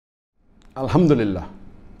Alhamdulillah.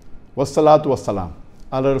 Wassalatu wassalam.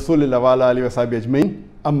 Ala Rasulillah wa ala alihi wa sahbihi ajmain.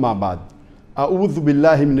 Amma ba'd. A'udhu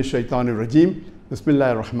billahi minash shaitanir rajim.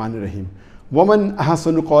 Bismillahir rahmanir rahim. وَمَنْ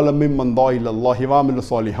أَحْسَنُ قَوْلًا مِمَّنْ دَعَا إِلَى اللَّهِ وَعَمِلَ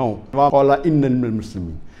صَالِحًا وَقَالَ إِنَّنِي مِنَ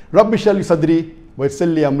الْمُسْلِمِينَ رَبِّ اشْرَحْ لِي صَدْرِي وَيَسِّرْ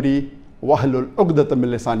لِي أَمْرِي وَاحْلُلْ عُقْدَةً مِنْ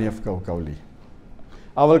لِسَانِي يَفْقَهُوا قَوْلِي.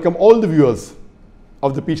 I welcome all the viewers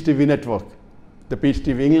of the Peach TV network, the Peach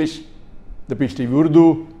TV English, the Peach TV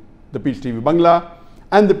Urdu, the Peach TV Bangla,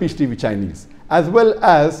 and the Peach TV Chinese, as well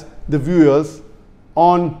as the viewers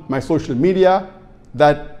on my social media,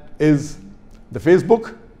 that is the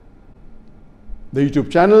Facebook, the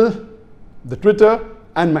YouTube channel, the Twitter,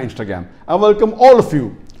 and my Instagram. I welcome all of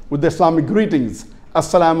you with the Islamic greetings.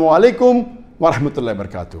 Assalamu alaikum wa rahmatullahi wa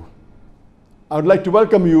barakatuh. I would like to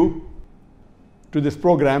welcome you to this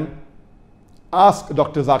program, Ask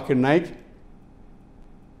Dr. Zakir Naik,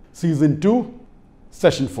 Season 2,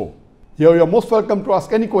 Session 4. Here you are most welcome to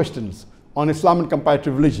ask any questions on Islam and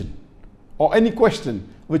comparative religion, or any question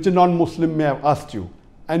which a non-Muslim may have asked you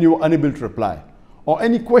and you were unable to reply, or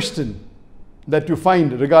any question that you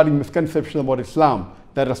find regarding misconception about Islam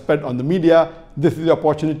that are spread on the media. This is the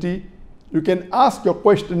opportunity. You can ask your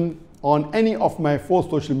question on any of my 4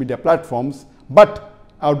 social media platforms, but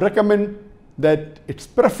I would recommend that it's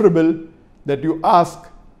preferable that you ask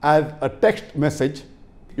as a text message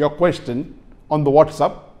your question on the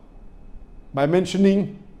WhatsApp by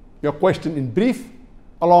mentioning your question in brief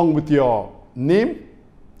along with your name,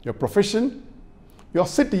 your profession, your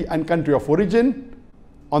city and country of origin,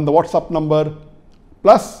 on the WhatsApp number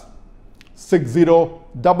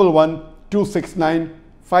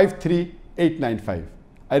 +601126953895.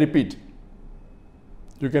 I repeat,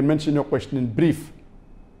 you can mention your question in brief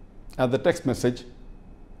as the text message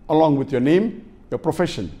along with your name, your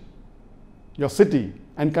profession, your city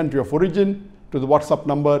and country of origin to the WhatsApp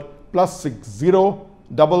number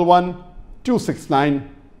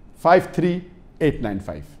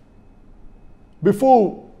 +601126953895.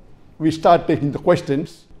 Before we start taking the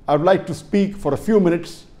questions, I would like to speak for a few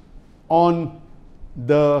minutes on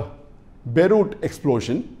the Beirut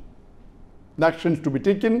explosion, the actions to be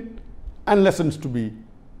taken and lessons to be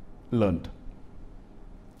learned.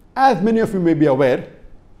 As many of you may be aware,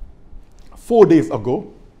 4 days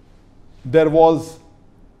ago, there was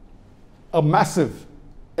a massive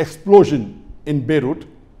explosion in Beirut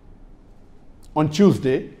on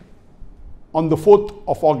Tuesday, on the 4th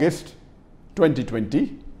of August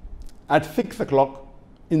 2020, at 6 o'clock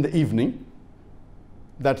in the evening,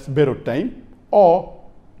 that's Beirut time, or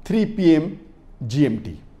 3 p.m.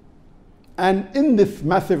 GMT. And in this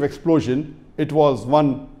massive explosion, it was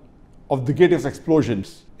one of the greatest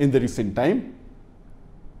explosions in the recent time,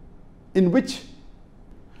 in which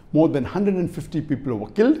more than 150 people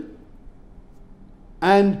were killed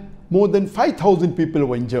and more than 5,000 people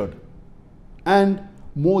were injured, and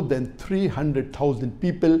more than 300,000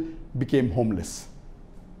 people became homeless.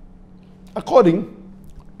 According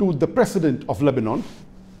to the President of Lebanon,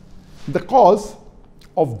 the cause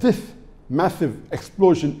of this massive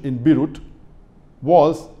explosion in Beirut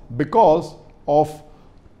was because of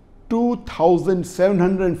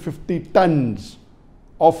 2,750 tons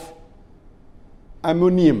of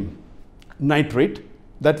ammonium nitrate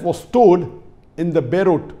that was stored in the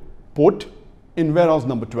Beirut port in warehouse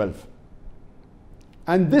number 12.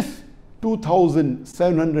 And this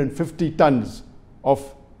 2,750 tons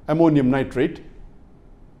of ammonium nitrate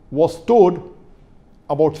was stored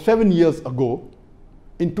about 7 years ago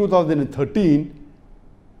in 2013,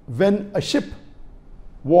 when a ship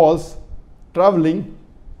was traveling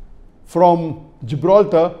from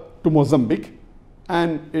Gibraltar to Mozambique,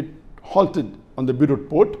 and it halted on the Beirut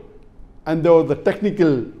port, and there was a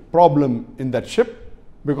technical problem in that ship,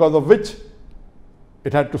 because of which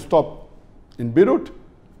it had to stop in Beirut,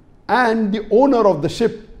 and the owner of the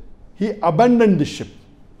ship, he abandoned the ship,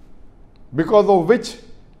 because of which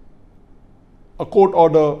a court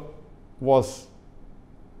order was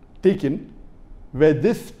taken where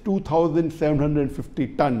this 2,750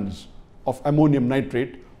 tons of ammonium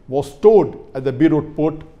nitrate was stored at the Beirut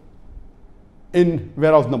port in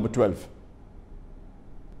warehouse number 12.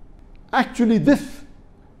 Actually, this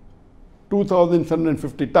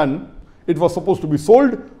 2,750 ton, it was supposed to be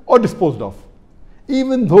sold or disposed of,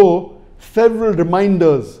 even though several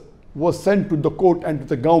reminders were sent to the court and to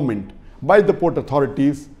the government by the port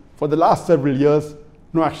authorities. For the last several years,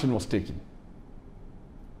 no action was taken.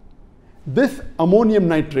 This ammonium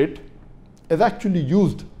nitrate is actually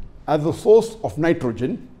used as a source of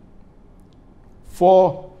nitrogen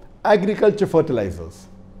for agriculture fertilizers.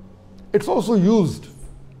 It's also used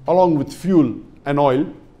along with fuel and oil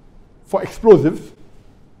for explosives,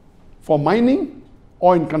 for mining,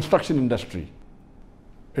 or in construction industry.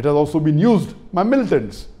 It has also been used by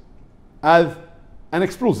militants as an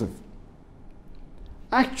explosive.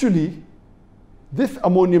 Actually, this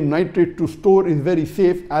ammonium nitrate to store is very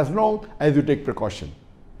safe as long as you take precaution.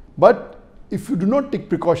 But if you do not take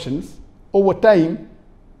precautions, over time,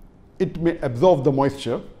 it may absorb the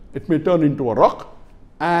moisture, it may turn into a rock,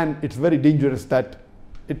 and it's very dangerous that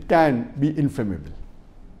it can be inflammable.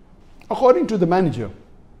 According to the manager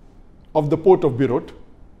of the port of Beirut,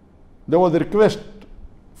 there was a request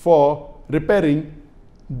for repairing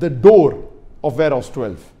the door of warehouse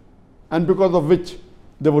 12, and because of which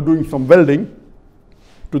they were doing some welding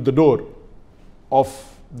to the door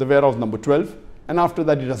of the warehouse number 12, and after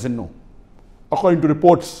that he doesn't know. According to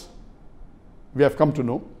reports, we have come to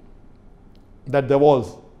know that there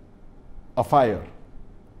was a fire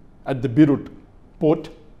at the Beirut port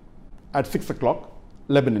at 6 o'clock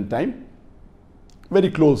Lebanon time, very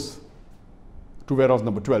close to warehouse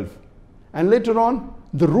number 12. And later on,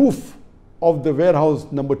 the roof of the warehouse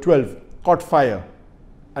number 12 caught fire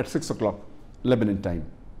at 6 o'clock Lebanon time.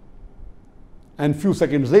 And few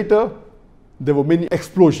seconds later, there were many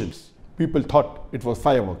explosions. People thought it was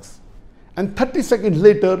fireworks. And 30 seconds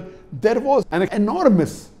later, there was an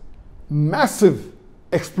enormous, massive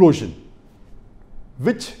explosion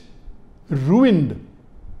which ruined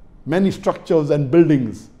many structures and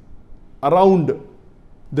buildings around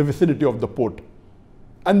the vicinity of the port.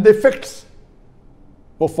 And the effects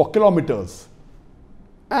were for kilometers.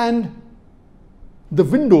 And the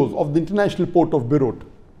windows of the international port of Beirut,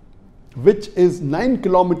 which is 9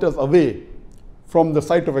 kilometers away from the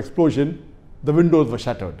site of explosion, the windows were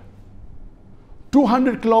shattered.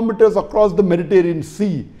 200 kilometers across the Mediterranean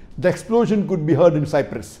Sea, the explosion could be heard in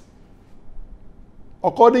Cyprus.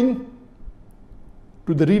 According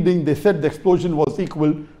to the reading, they said the explosion was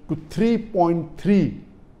equal to 3.3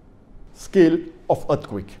 scale of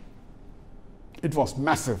earthquake. It was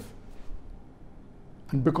massive.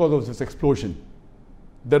 And because of this explosion,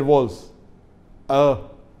 there was a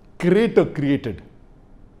crater created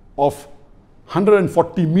of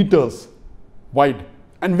 140 meters wide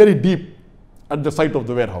and very deep at the site of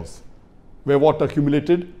the warehouse, where water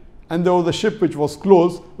accumulated, and there was a ship which was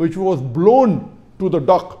closed, which was blown to the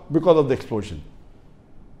dock because of the explosion.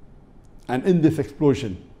 And in this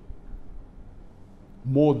explosion,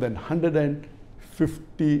 more than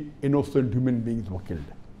 150 innocent human beings were killed.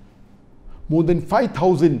 More than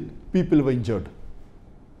 5,000 people were injured.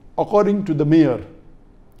 According to the mayor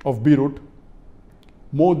of Beirut,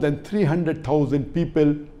 more than 300,000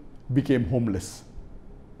 people became homeless.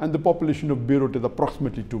 And the population of Beirut is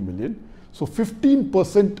approximately 2 million. So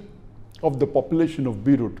 15% of the population of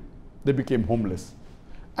Beirut, they became homeless.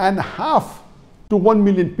 And half to 1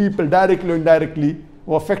 million people, directly or indirectly,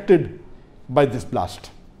 were affected by this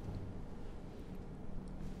blast.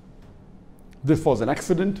 This was an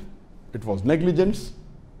accident. It was negligence.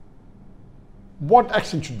 What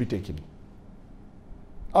action should be taken?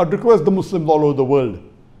 I would request the Muslims all over the world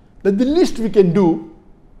that the least we can do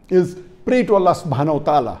is pray to Allah subhanahu wa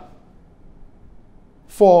ta'ala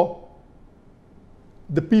for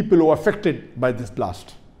the people who are affected by this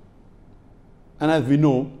blast. And as we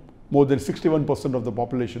know, more than 61% of the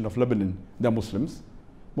population of Lebanon, they are Muslims.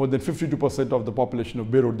 More than 52% of the population of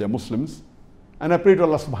Beirut, they are Muslims. And I pray to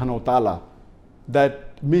Allah subhanahu wa ta'ala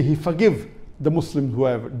that may He forgive the Muslims who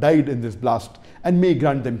have died in this blast and may He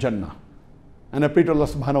grant them Jannah. And I pray to Allah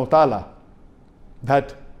subhanahu wa ta'ala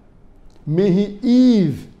that may He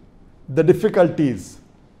ease the difficulties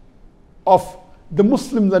of the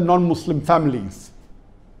Muslims and non-Muslim families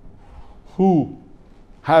who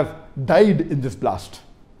have died in this blast.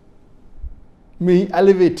 May He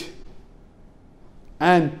elevate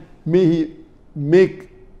and may He make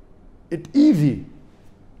it easy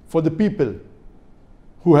for the people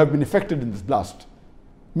who have been affected in this blast.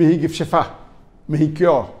 May He give shifa, may He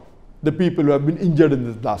cure the people who have been injured in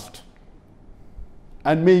this blast.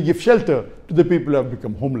 And may He give shelter to the people who have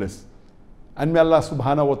become homeless. And may Allah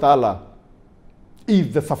subhanahu wa ta'ala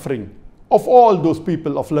ease the suffering of all those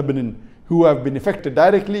people of Lebanon who have been affected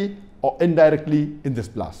directly or indirectly in this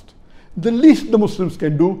blast. The least the Muslims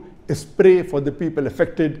can do is pray for the people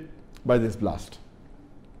affected by this blast.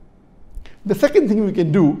 The second thing we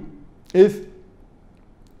can do is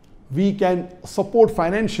we can support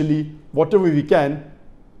financially whatever we can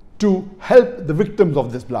to help the victims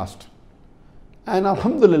of this blast. And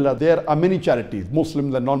alhamdulillah, there are many charities,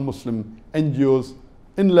 Muslims and non-Muslim NGOs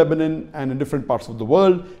in Lebanon and in different parts of the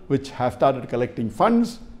world which have started collecting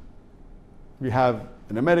funds. We have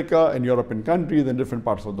in America, in European countries, in different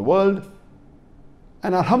parts of the world.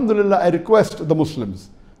 And alhamdulillah, I request the Muslims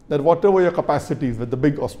that whatever your capacities, whether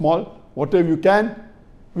big or small, whatever you can,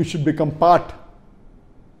 we should become part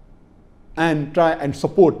and try and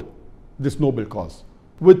support this noble cause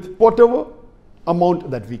with whatever amount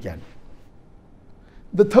that we can.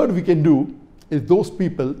 The third we can do is those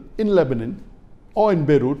people in Lebanon or in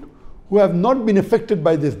Beirut who have not been affected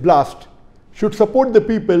by this blast should support the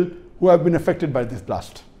people who have been affected by this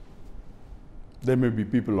blast. There may be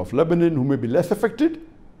people of Lebanon who may be less affected.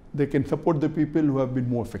 They can support the people who have been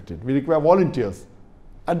more affected. We require volunteers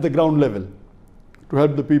at the ground level to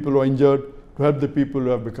help the people who are injured, to help the people who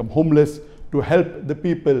have become homeless, to help the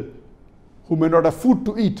people who may not have food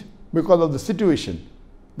to eat because of the situation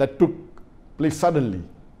that took place suddenly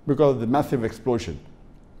because of the massive explosion,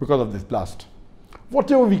 because of this blast.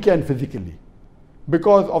 Whatever we can physically,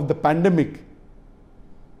 because of the pandemic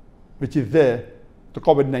which is there, the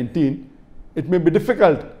COVID-19, it may be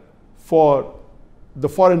difficult for the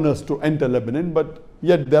foreigners to enter Lebanon, but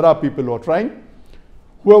yet there are people who are trying.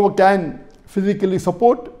 Whoever can physically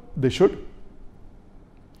support, they should.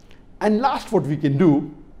 And last, what we can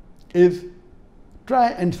do is try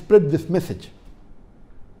and spread this message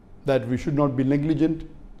that we should not be negligent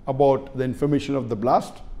about the information of the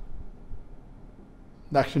blast,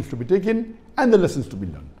 the actions to be taken, and the lessons to be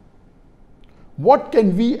learned. What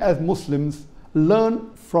can we as Muslims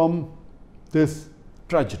learn from this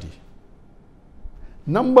tragedy?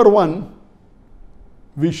 Number one,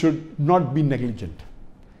 we should not be negligent.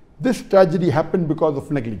 This tragedy happened because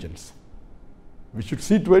of negligence. We should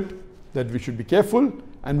see to it that we should be careful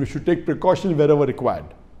and we should take precautions wherever required.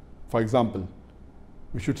 For example,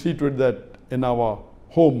 we should see to it that in our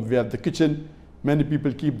home we have the kitchen. Many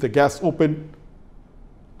people keep the gas open,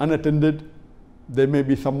 unattended. There may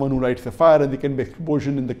be someone who lights a fire and there can be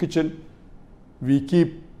explosion in the kitchen. We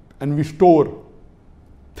keep and we store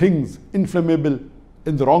things inflammable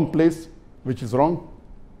in the wrong place, which is wrong.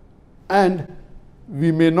 And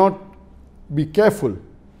we may not be careful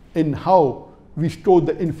in how we store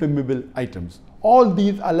the inflammable items. All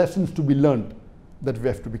these are lessons to be learned, that we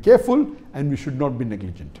have to be careful and we should not be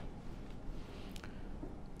negligent.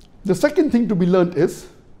 The second thing to be learned is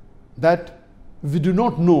that we do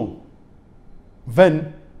not know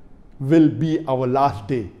when will be our last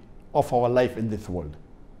day of our life in this world.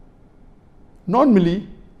 Normally,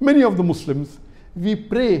 many of the Muslims, we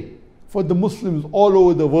pray for the Muslims all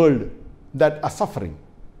over the world that are suffering.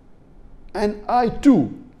 And I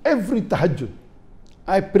too, every tahajjud,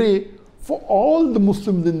 I pray for all the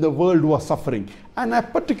Muslims in the world who are suffering. And I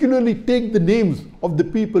particularly take the names of the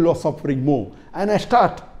people who are suffering more. And I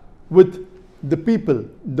start with the people,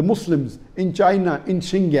 the Muslims in China, in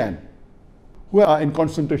Xinjiang, who are in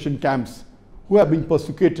concentration camps, who are being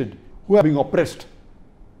persecuted, who are being oppressed.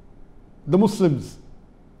 The Muslims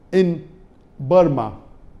in Burma,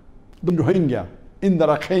 the Rohingya, in the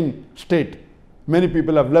Rakhine state. Many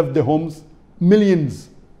people have left their homes. Millions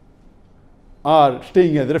are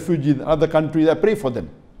staying as refugees in other countries. I pray for them.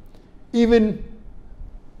 Even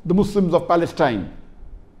the Muslims of Palestine,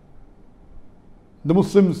 the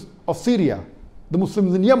Muslims of Syria, the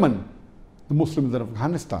Muslims in Yemen, the Muslims in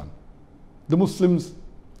Afghanistan, the Muslims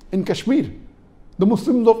in Kashmir, the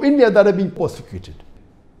Muslims of India that are being persecuted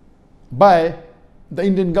by the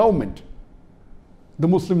Indian government, the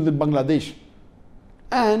Muslims in Bangladesh,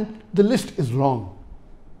 and the list is long.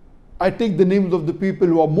 I take the names of the people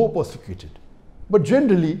who are more persecuted. But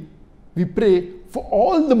generally, we pray for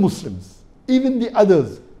all the Muslims, even the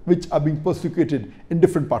others which are being persecuted in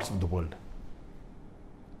different parts of the world.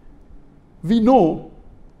 We know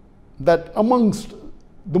that amongst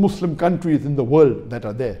the Muslim countries in the world that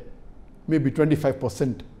are there, maybe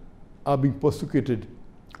 25% are being persecuted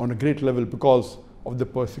on a great level because of the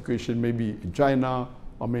persecution maybe in China,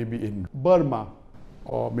 or maybe in Burma,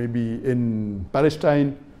 or maybe in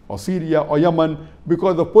Palestine, or Syria, or Yemen,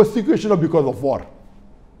 because of persecution or because of war.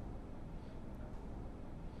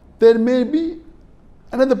 There may be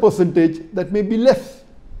another percentage that may be less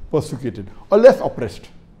persecuted or less oppressed.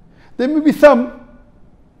 There may be some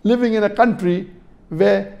living in a country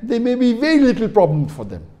where there may be very little problem for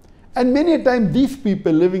them. And many a time these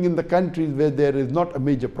people living in the countries where there is not a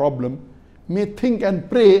major problem may think and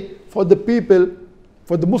pray for the people,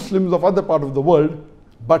 for the Muslims of other part of the world,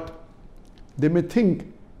 but they may think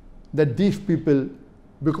that these people,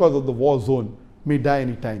 because of the war zone, may die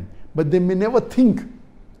any time. But they may never think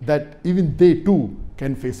that even they too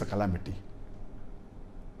can face a calamity.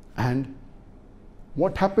 And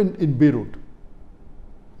what happened in Beirut?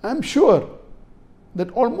 I'm sure that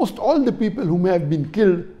almost all the people who may have been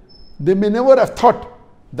killed, they may never have thought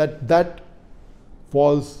that that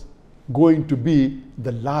was going to be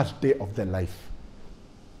the last day of their life.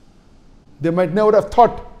 They might never have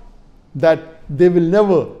thought that they will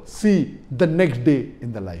never see the next day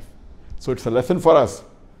in their life. So it's a lesson for us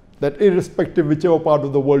that irrespective whichever part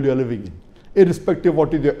of the world you are living in, irrespective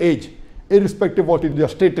what is your age, irrespective what is your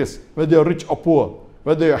status, whether you're rich or poor,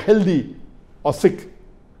 whether you're healthy or sick,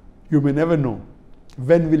 you may never know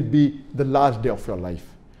when will be the last day of your life.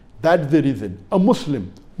 That's the reason a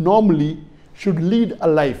Muslim normally should lead a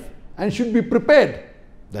life and should be prepared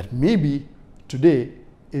that maybe today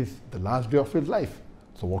is the last day of his life.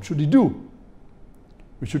 So what should he do?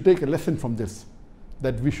 We should take a lesson from this,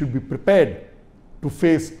 that we should be prepared to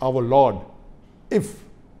face our Lord if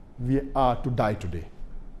we are to die today.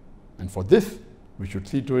 And for this, we should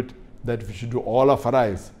see to it that we should do all our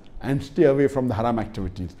farais and stay away from the haram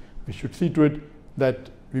activities. We should see to it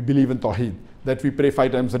that we believe in Tawheed, that we pray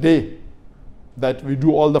 5 times a day, that we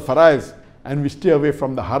do all the farais and we stay away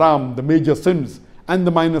from the haram, the major sins and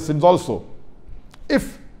the minor sins also.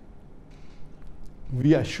 If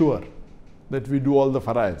we are sure that we do all the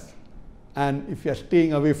farais and if we are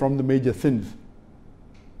staying away from the major sins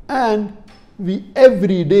and we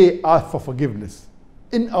every day ask for forgiveness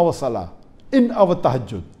in our salah, in our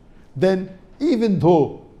tahajjud, then even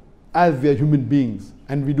though as we are human beings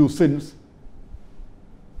and we do sins,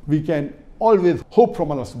 we can always hope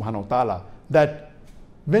from Allah subhanahu wa ta'ala that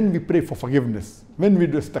when we pray for forgiveness, when we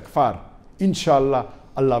do istighfar, inshallah,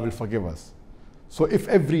 Allah will forgive us. So if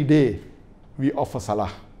every day we offer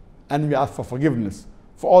salah and we ask for forgiveness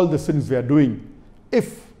for all the sins we are doing,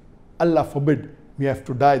 if Allah forbid we have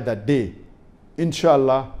to die that day,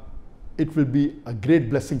 inshallah, it will be a great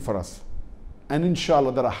blessing for us. And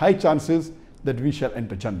inshallah, there are high chances that we shall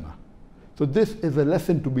enter Jannah. So this is a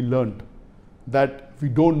lesson to be learned, that we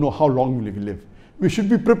don't know how long we will live. We should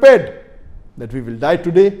be prepared that we will die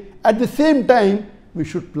today. At the same time, we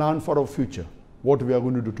should plan for our future. What we are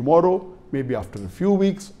going to do tomorrow, maybe after a few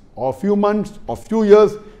weeks or a few months or a few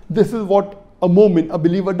years. This is what a mu'min, a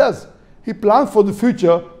believer does. He plans for the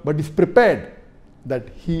future, but is prepared that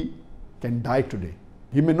he can die today.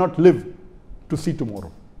 He may not live to see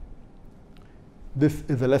tomorrow. This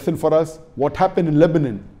is a lesson for us. What happened in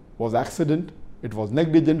Lebanon was accident, it was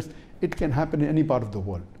negligence. It can happen in any part of the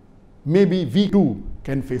world. Maybe we too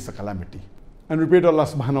can face a calamity. And we pray to Allah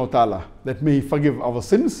subhanahu wa ta'ala that may He forgive our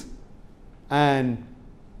sins and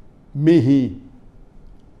may He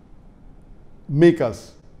make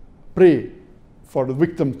us pray for the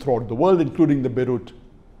victims throughout the world, including the Beirut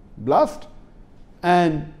blast,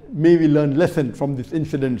 and may we learn lesson from these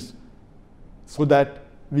incidents so that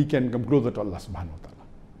we can come closer to Allah subhanahu wa ta'ala.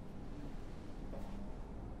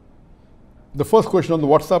 The first question on the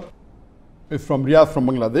WhatsApp is from Riyadh from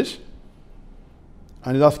Bangladesh,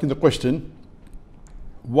 and he's asking the question,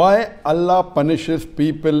 why Allah punishes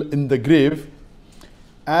people in the grave,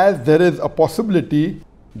 as there is a possibility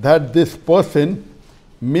that this person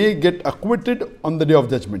may get acquitted on the Day of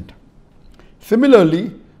Judgment.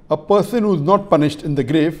 Similarly, a person who is not punished in the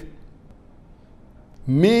grave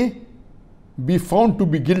may be found to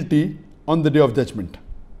be guilty on the Day of Judgment.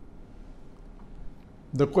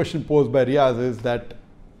 The question posed by Riyaz is that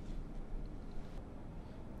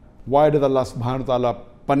why does Allah subhanahu wa ta'ala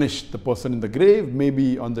punish the person in the grave?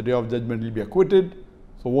 Maybe on the Day of Judgment he'll be acquitted,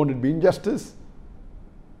 so won't it be injustice?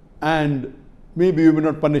 And maybe you may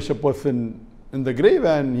not punish a person in the grave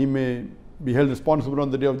and he may be held responsible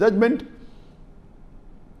on the Day of Judgment.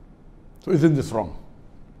 So isn't this wrong?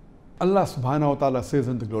 Allah subhanahu wa ta'ala says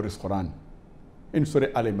in the glorious Quran, in Surah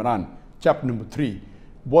Al-Imran, chapter number 3,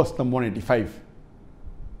 verse number 185,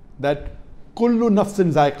 that kullu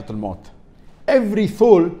nafsin zaiqatul maut, every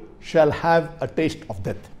soul shall have a taste of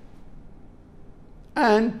death,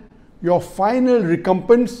 and your final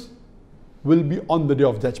recompense will be on the Day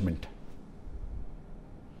of Judgment.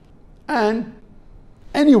 And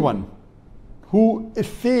anyone who is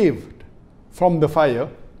saved from the fire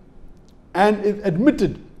and is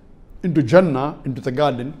admitted into Jannah, into the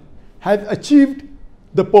garden, has achieved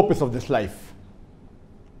the purpose of this life.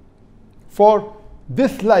 For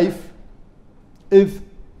this life is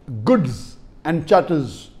goods and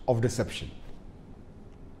chattels of deception.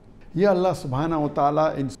 Here Allah subhanahu wa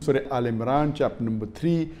ta'ala in Surah Al-Imran, chapter number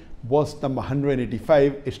 3, verse number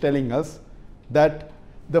 185 is telling us that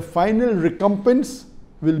the final recompense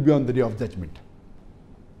will be on the Day of Judgment.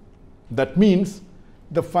 That means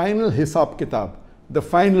the final hisab kitab, the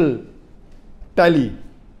final tally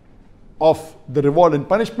of the reward and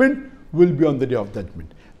punishment will be on the Day of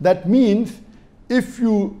Judgment. That means if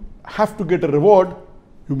you have to get a reward,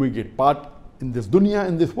 you may get part in this dunya,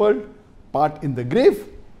 in this world, part in the grave,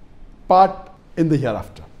 part in the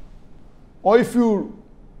hereafter. Or if you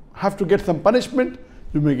have to get some punishment,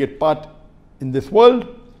 you may get part in this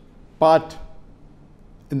world, part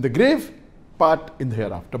in the grave, part in the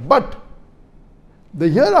hereafter. But the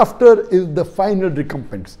hereafter is the final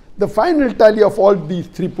recompense. The final tally of all these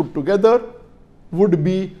three put together would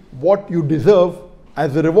be what you deserve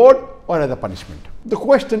as a reward or as a punishment. The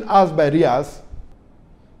question asked by Riyaz,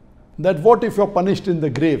 that what if you're punished in the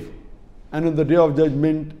grave and on the day of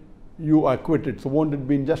judgment you are acquitted? So won't it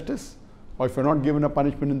be injustice? Or if you're not given a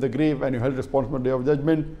punishment in the grave and you're held responsible on the day of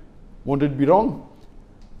judgment, won't it be wrong?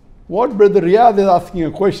 What Brother Riyaz is asking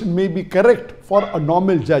a question may be correct for a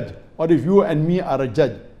normal judge, or if you and me are a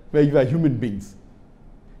judge, where you are human beings.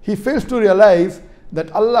 He fails to realize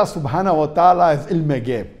that Allah subhanahu wa ta'ala is ilm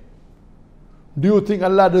ghaib. Do you think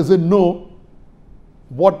Allah doesn't know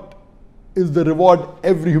what is the reward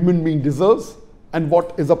every human being deserves and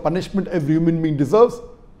what is the punishment every human being deserves?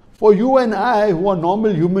 For you and I, who are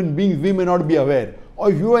normal human beings, we may not be aware.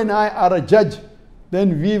 Or if you and I are a judge,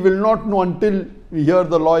 then we will not know until we hear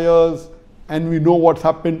the lawyers and we know what's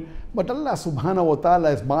happened. But Allah subhanahu wa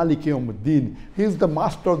ta'ala is Malik Yawmuddin. He is the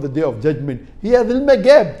master of the day of judgment. He has ilm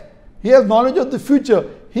ghaib. He has knowledge of the future.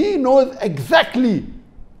 He knows exactly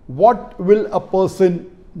what will a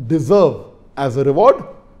person deserve as a reward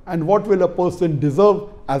and what will a person deserve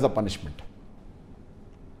as a punishment.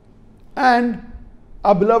 And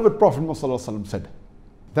our beloved Prophet Muhammad said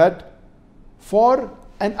that for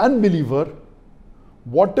an unbeliever,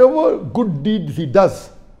 whatever good deeds he does,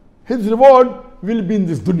 his reward will be in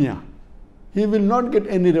this dunya. He will not get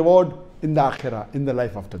any reward in the akhirah, in the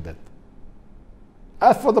life after death.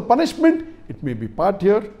 As for the punishment, it may be part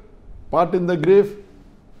here, part in the grave,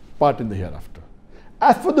 part in the hereafter.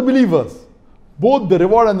 As for the believers, both the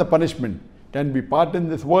reward and the punishment can be part in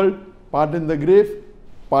this world, part in the grave,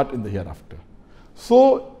 part in the hereafter.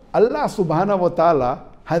 So Allah subhanahu wa ta'ala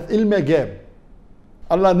has ilm ghaib.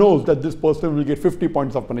 Allah knows that this person will get 50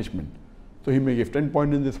 points of punishment. So he may give 10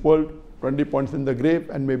 points in this world, 20 points in the grave,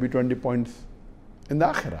 and maybe 20 points in the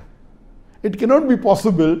akhirah. It cannot be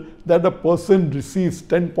possible that a person receives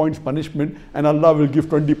 10 points punishment and Allah will give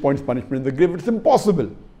 20 points punishment in the grave. It's impossible.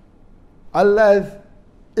 Allah has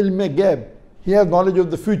ilm ghaib. He has knowledge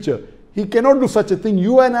of the future. He cannot do such a thing.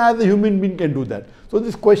 You and I as a human being can do that. So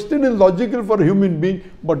this question is logical for a human being,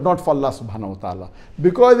 but not for Allah subhanahu wa ta'ala.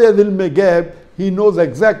 Because he has ilm ghaib, he knows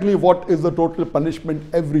exactly what is the total punishment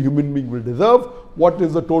every human being will deserve, what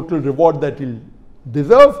is the total reward that he'll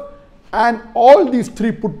deserve, and all these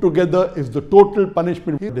three put together is the total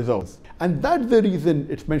punishment he deserves. And that's the reason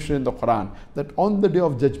it's mentioned in the Quran that on the day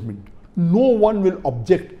of judgment, no one will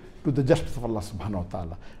object to the justice of Allah subhanahu wa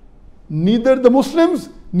ta'ala. Neither the Muslims,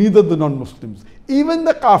 neither the non-Muslims. Even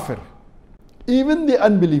the kafir, even the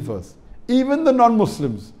unbelievers, even the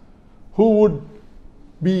non-Muslims who would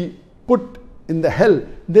be put in the hell,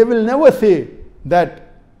 they will never say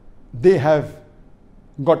that they have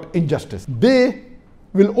got injustice. They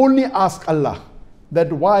will only ask Allah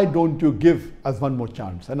that why don't you give us one more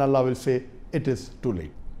chance? And Allah will say, it is too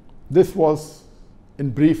late. This was,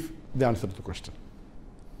 in brief, the answer to the question.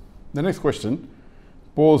 The next question,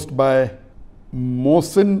 posed by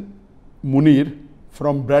Mohsin Munir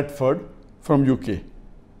from Bradford, from UK.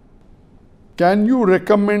 Can you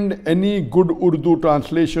recommend any good Urdu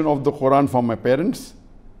translation of the Quran for my parents?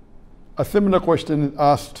 A similar question is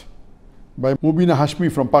asked by Mubina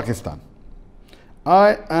Hashmi from Pakistan.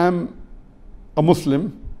 I am a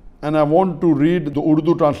Muslim and I want to read the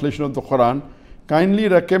Urdu translation of the Quran. Kindly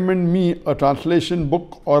recommend me a translation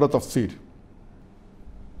book or a tafsir.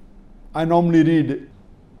 I normally read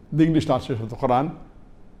the English translation of the Quran.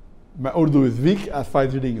 My Urdu is weak as far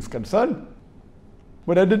as reading is concerned.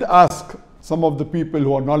 But I did ask some of the people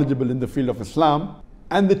who are knowledgeable in the field of Islam,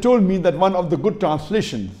 and they told me that one of the good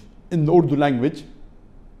translations in the Urdu language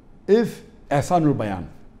is Ahsanul Bayan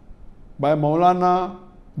by Maulana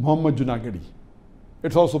Muhammad Junagadi.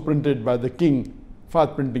 It's also printed by the King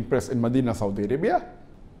Fahd Printing Press in Medina, Saudi Arabia.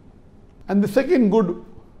 And the second good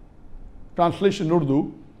translation in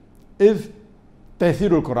Urdu is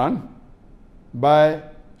Tafsirul Quran by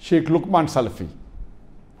Sheikh Luqman Salafi,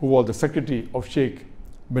 who was the secretary of Sheikh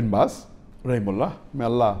bin Baz, Rahimullah. May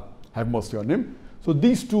Allah have mercy on him. So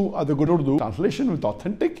these two are the good Urdu translation with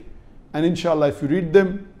authentic, and inshallah if you read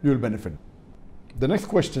them, you will benefit. The next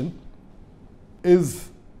question is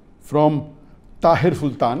from Tahir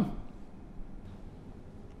Sultan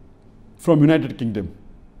from United Kingdom.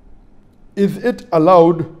 Is it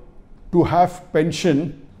allowed to have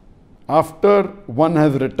pension after one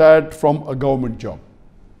has retired from a government job?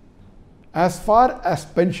 As far as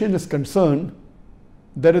pension is concerned,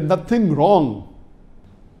 there is nothing wrong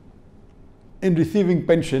in receiving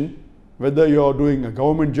pension, whether you're doing a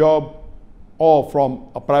government job or from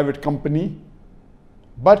a private company.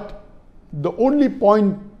 But the only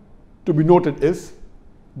point to be noted is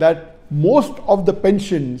that most of the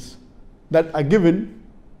pensions that are given,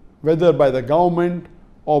 whether by the government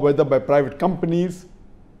or whether by private companies,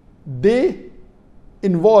 they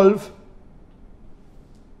involve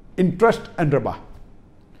interest and riba.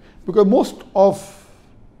 Because most of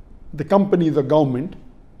the companies or government,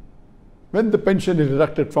 when the pension is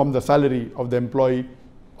deducted from the salary of the employee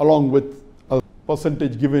along with a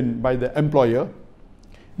percentage given by the employer,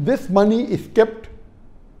 this money is kept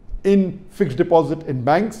in fixed deposit in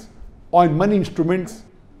banks or in money instruments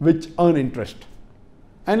which earn interest.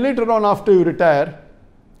 And later on, after you retire,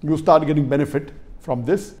 you start getting benefit from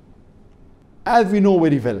this. As we know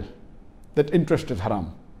very well that interest is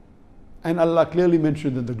haram. And Allah clearly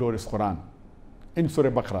mentioned in the glorious Quran, in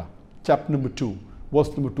Surah Baqarah, chapter number 2, verse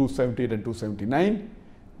number 278 and 279,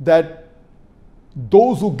 that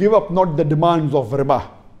those who give up not the demands of riba,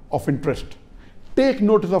 of interest, take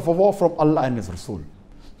notice of a war from Allah and His Rasul.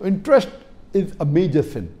 So interest is a major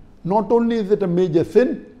sin. Not only is it a major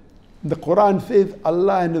sin, the Quran says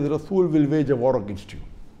Allah and His Rasul will wage a war against you.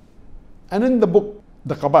 And in the book,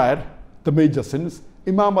 the Kabair, the major sins,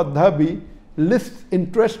 Imam Adhabi lists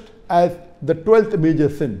interest as the 12th major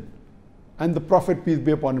sin. And the Prophet, peace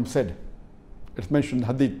be upon him, said, it's mentioned in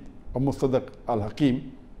Hadith of Mustadrak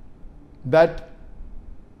al-Hakim, that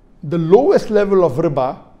the lowest level of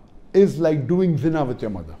riba is like doing zina with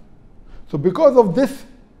your mother. So because of this,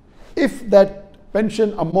 if that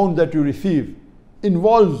pension amount that you receive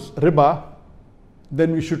involves riba,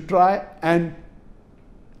 then we should try and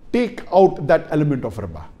take out that element of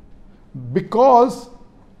riba. Because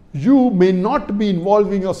you may not be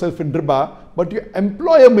involving yourself in riba, but your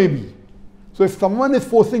employer may be. So if someone is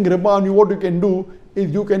forcing riba on you, what you can do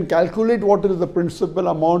is you can calculate what is the principal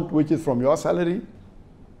amount which is from your salary,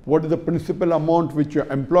 what is the principal amount which your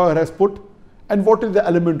employer has put, and what is the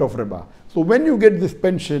element of riba. So when you get this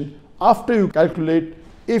pension, after you calculate,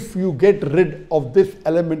 if you get rid of this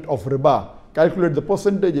element of riba, calculate the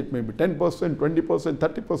percentage, it may be 10%, 20%,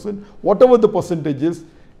 30%, whatever the percentage is,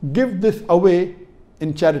 give this away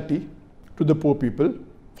in charity to the poor people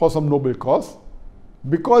for some noble cause,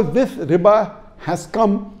 because this riba has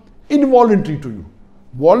come involuntary to you.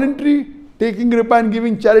 Voluntary, taking riba and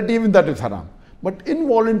giving charity, even that is haram. But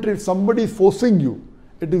involuntary, if somebody is forcing you,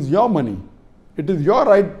 it is your money. It is your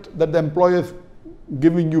right that the employer is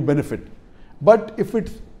giving you benefit. But if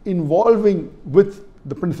it's involving with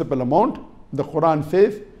the principal amount, the Quran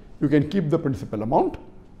says you can keep the principal amount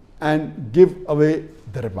and give away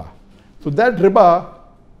the riba. So that riba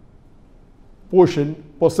portion,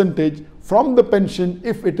 percentage from the pension,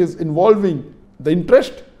 if it is involving the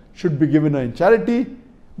interest, should be given in charity.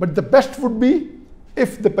 But the best would be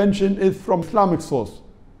if the pension is from Islamic source.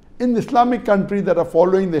 In the Islamic countries that are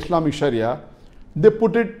following the Islamic Sharia, they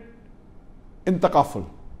put it in takaful,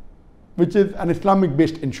 which is an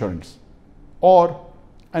Islamic-based insurance, or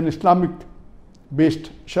an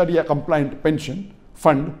Islamic-based Sharia-compliant pension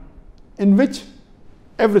fund in which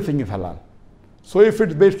everything is halal. So if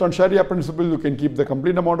it's based on Sharia principles, you can keep the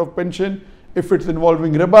complete amount of pension. If it's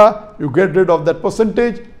involving riba, you get rid of that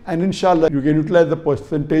percentage, and inshallah you can utilize the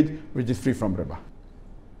percentage which is free from riba.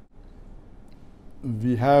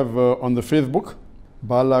 We have on the Facebook,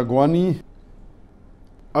 Bala Gwani,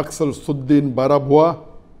 Aksal Suddin Barabhua,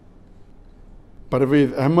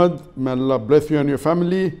 Parvez Ahmed, may Allah bless you and your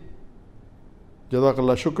family.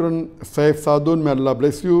 Jazakallah shukran. Saif Sadun, may Allah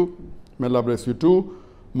bless you. May Allah bless you too.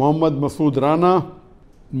 Muhammad Masood Rana,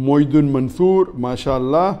 Moidun Mansoor,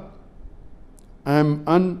 MashaAllah.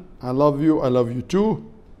 An, I love you too.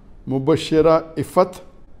 Mubashira Ifat,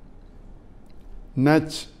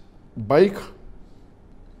 Nach Bike,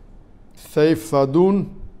 Saif Sadun,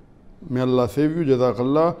 may Allah save you,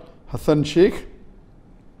 Jazakallah. Hassan Sheikh,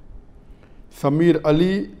 Samir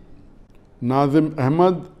Ali, Nazim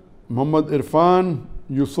Ahmad, Muhammad Irfan,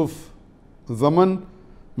 Yusuf Zaman,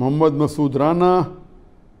 Muhammad Masood Rana,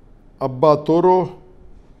 Abba Toro,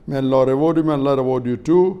 may Allah reward you, may Allah reward you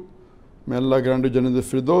too. May Allah grant you Jannat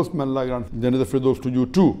al-Firdaus, may Allah grant Jannat al-Firdaus to you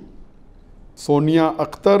too. Sonia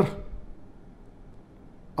Akhtar,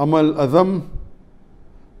 Amal Azam,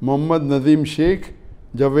 Muhammad Nazim Sheikh,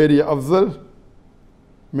 Javeri Afzal,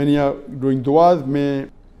 many are doing du'as, may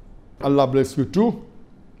Allah bless you too.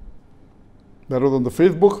 That was on the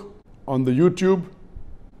Facebook. On the YouTube,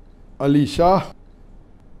 Ali Shah,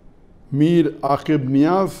 Mir Aqib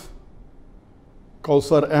Niyaz,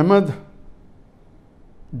 Kausar Ahmed,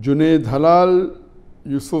 Junaid Halal,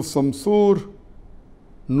 Yusuf Samsoor,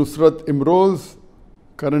 Nusrat Imroz,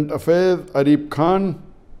 Current Affairs, Arif Khan,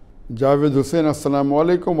 Javed Hussain, Assalamu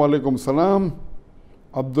alaikum, wa alaikum salam,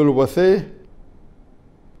 Abdul Wase,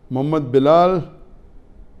 Muhammad Bilal,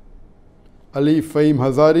 Ali Fahim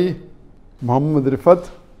Hazari, Muhammad Rifat,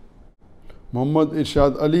 Muhammad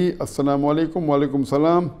Irshad Ali, Assalamu alaikum, wa alaikum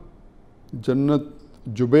salam, Jannat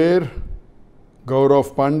Jubair,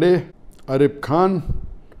 Gaurav Pandey, Arif Khan.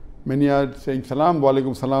 Many are saying salam, wa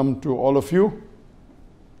alaikum salam to all of you,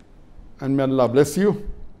 and may Allah bless you.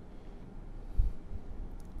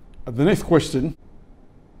 The next question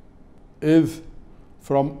is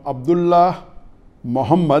from Abdullah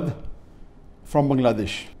Muhammad from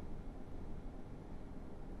Bangladesh.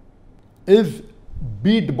 Is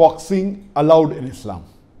beatboxing allowed in Islam?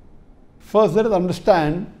 First, let us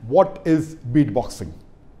understand what is beatboxing.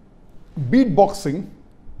 Beatboxing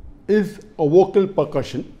is a vocal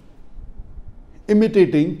percussion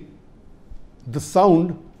imitating the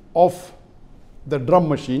sound of the drum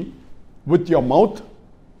machine with your mouth,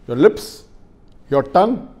 your lips, your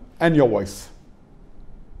tongue, and your voice.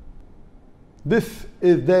 This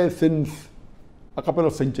is there since a couple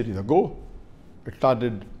of centuries ago. It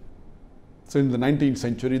started since the 19th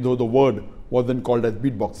century, though the word wasn't called as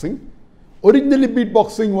beatboxing. Originally,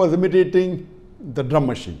 beatboxing was imitating the drum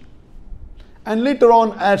machine. And later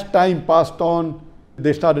on, as time passed on,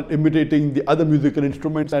 they started imitating the other musical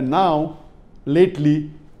instruments. And now,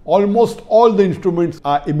 lately, almost all the instruments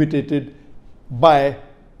are imitated by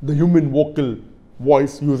the human vocal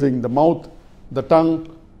voice using the mouth, the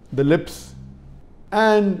tongue, the lips.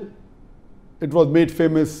 And it was made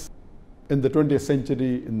famous in the 20th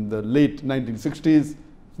century, in the late 1960s,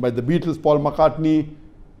 by the Beatles, Paul McCartney.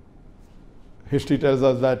 History tells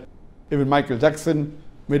us that even Michael Jackson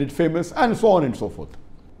made it famous, and so on and so forth.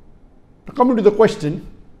 Coming to the question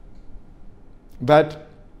that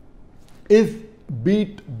is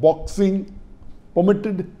beatboxing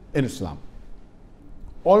permitted in Islam?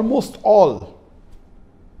 Almost all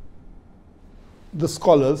the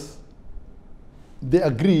scholars, they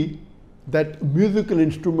agree that musical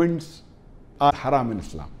instruments are haram in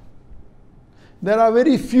Islam. There are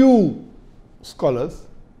very few scholars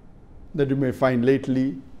that you may find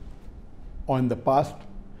lately or in the past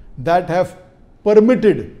that have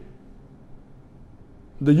permitted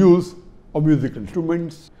the use of musical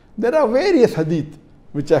instruments. There are various hadith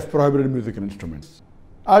which have prohibited musical instruments.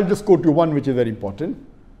 I'll just quote you one which is very important.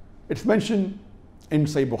 It's mentioned in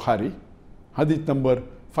Sahih Bukhari, hadith number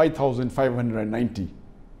 5590,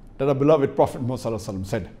 that our beloved Prophet Muhammad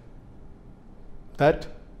said that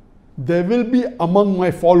there will be among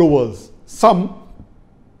my followers some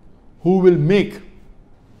who will make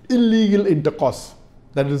illegal intercourse,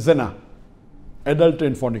 that is zina, adultery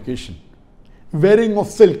and fornication, wearing of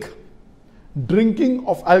silk, drinking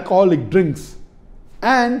of alcoholic drinks,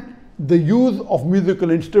 and the use of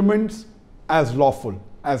musical instruments as lawful,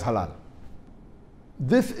 as halal.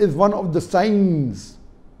 This is one of the signs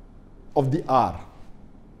of the hour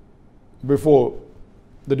before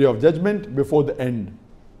the day of judgment, before the end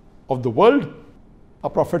of the world. Our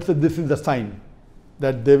Prophet said this is the sign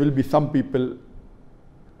that there will be some people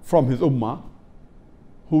from his ummah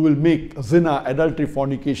who will make zina, adultery,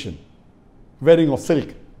 fornication, wearing of silk,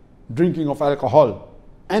 drinking of alcohol,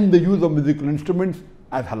 and the use of musical instruments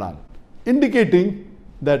as halal, indicating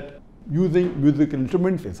that using musical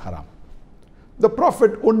instruments is haram. The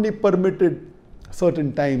Prophet only permitted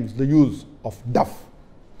certain times the use of duff,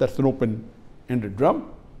 that's an open-ended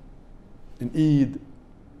drum, in Eid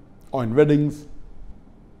or in weddings.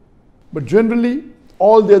 But generally,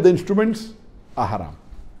 all the other instruments are haram.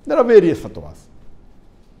 There are various fatwas.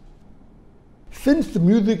 Since the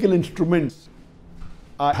musical instruments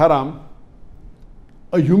are haram,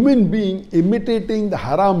 a human being imitating the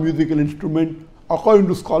haram musical instrument, according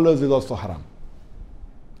to scholars, is also haram.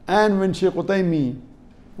 And when Shaykh Utaymi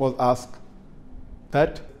was asked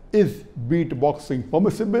that is beatboxing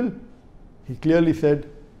permissible, he clearly said,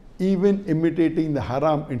 even imitating the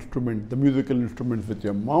haram instrument, the musical instruments with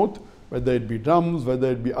your mouth, whether it be drums,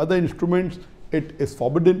 whether it be other instruments, it is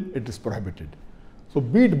forbidden, it is prohibited. So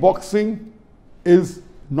beatboxing is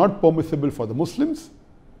not permissible for the Muslims.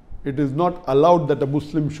 It is not allowed that a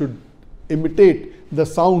Muslim should imitate the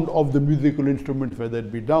sound of the musical instruments, whether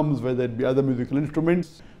it be drums, whether it be other musical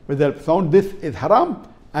instruments, whether sound. This is haram,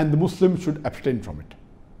 and the Muslim should abstain from it.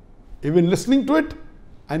 Even listening to it,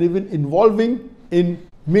 and even involving in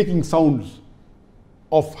making sounds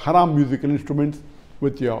of haram musical instruments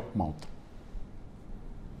with your mouth.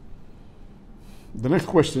 The next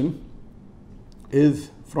question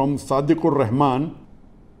is from Sadiqur Rahman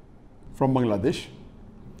from Bangladesh.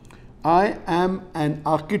 I am an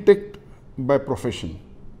architect by profession.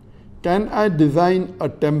 Can I design a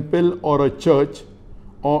temple or a church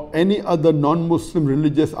or any other non-Muslim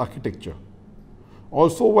religious architecture?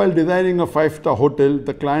 Also, while designing a 5-star hotel,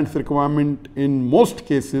 the client's requirement in most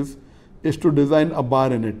cases is to design a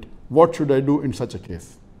bar in it. What should I do in such a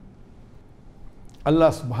case?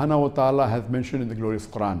 Allah subhanahu wa ta'ala has mentioned in the glorious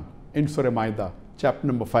Quran, in Surah Ma'idah, chapter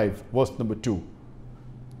number 5, verse number 2,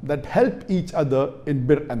 that help each other in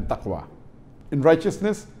bir and taqwa, in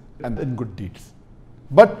righteousness and in good deeds.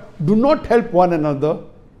 But do not help one another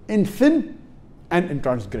in sin and in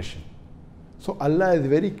transgression. So Allah is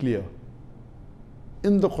very clear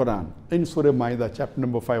in the Quran, in Surah Ma'idah, chapter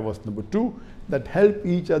number 5, verse number 2, that help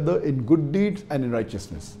each other in good deeds and in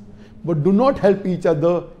righteousness. But do not help each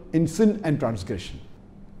other in sin and transgression.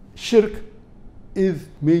 Shirk is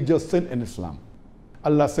major sin in Islam.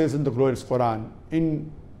 Allah says in the glorious Quran,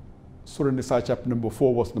 in Surah Nisa chapter number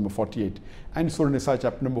 4 verse number 48 and Surah Nisa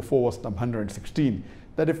chapter number 4 verse number 116,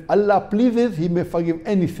 that if Allah pleases, He may forgive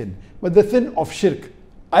any sin, but the sin of shirk,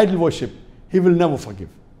 idol worship, He will never forgive.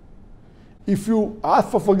 If you ask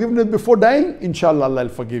for forgiveness before dying, inshallah Allah will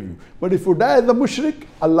forgive you. But if you die as a mushrik,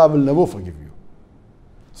 Allah will never forgive you.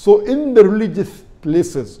 So in the religious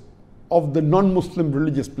places of the non-Muslim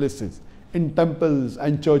religious places, in temples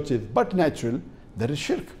and churches, but natural, there is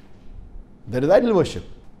shirk, there is idol worship.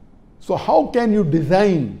 So how can you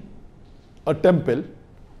design a temple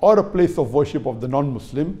or a place of worship of the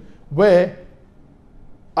non-Muslim where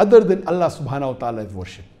other than Allah subhanahu wa ta'ala is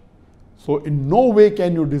worship? So in no way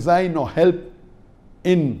can you design or help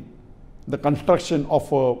in the construction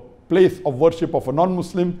of a place of worship of a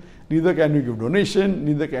non-Muslim. Neither can you give donation,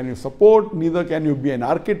 neither can you support, neither can you be an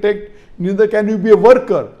architect, neither can you be a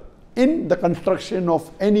worker in the construction of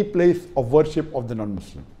any place of worship of the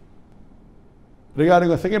non-Muslim. Regarding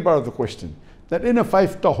the second part of the question, that in a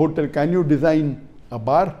 5-star hotel, can you design a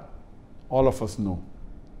bar? All of us know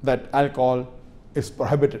that alcohol is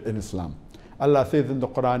prohibited in Islam. Allah says in the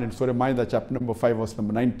Quran in Surah Ma'idah chapter number 5 verse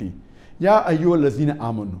number 90, Ya ayyuhal lazina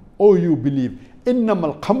amanu, O you believe,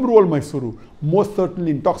 innamal khamru wal maisuru, most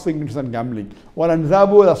certainly intoxicants and gambling, wal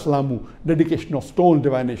anzabu wal aslamu, dedication of stones,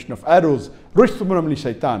 divination of arrows, rijsun min amali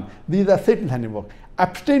shaitan, these are Satan's handiwork.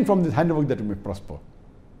 Abstain from this handiwork that you may prosper.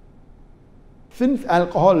 Since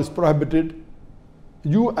alcohol is prohibited,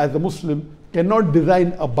 you as a Muslim cannot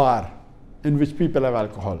design a bar in which people have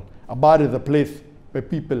alcohol. A bar is a place where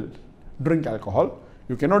people drink alcohol.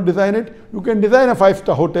 You cannot design it. You can design a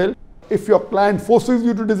 5-star hotel. If your client forces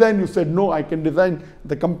you to design, you said, no, I can design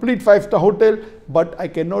the complete 5-star hotel, but I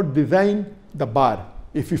cannot design the bar.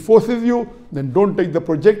 If he forces you, then don't take the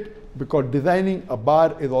project, because designing a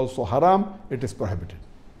bar is also haram. It is prohibited.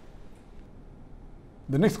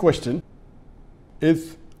 The next question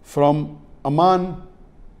is from Aman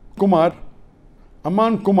Kumar.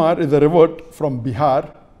 Aman Kumar is a revert from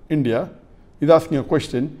Bihar, India. He's asking a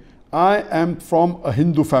question. I am from a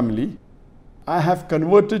Hindu family. I have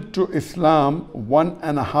converted to Islam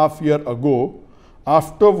 1.5 years ago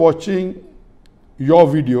after watching your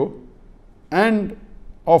video and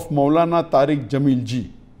of Maulana Tariq Jamil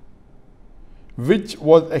ji, which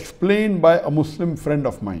was explained by a Muslim friend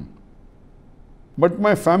of mine. But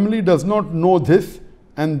my family does not know this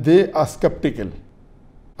and they are skeptical.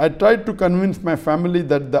 I tried to convince my family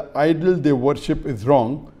that the idol they worship is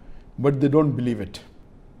wrong, but they don't believe it.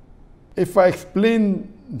 If I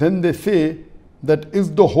explain, then they say that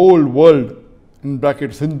is the whole world, in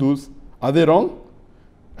brackets Hindus, are they wrong?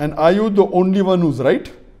 And are you the only one who's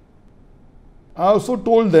right? I also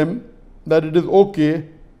told them that it is okay,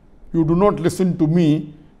 you do not listen to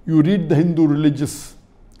me, you read the Hindu religious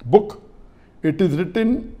book. It is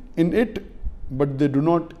written in it, but they do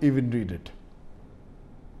not even read it.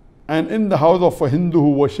 And in the house of a Hindu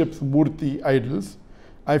who worships Murti idols,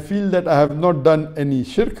 I feel that I have not done any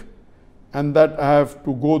shirk and that I have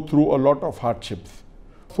to go through a lot of hardships.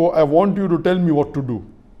 So I want you to tell me what to do.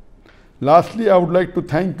 Lastly, I would like to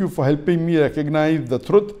thank you for helping me recognize the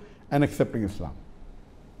truth and accepting Islam.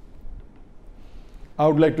 I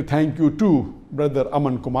would like to thank you too, Brother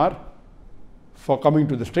Aman Kumar, for coming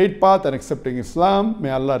to the straight path and accepting Islam.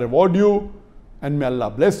 May Allah reward you and may Allah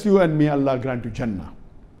bless you and may Allah grant you Jannah.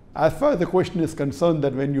 As far as the question is concerned,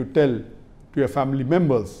 that when you tell to your family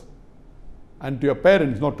members and to your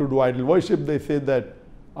parents not to do idol worship, they say that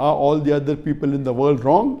are all the other people in the world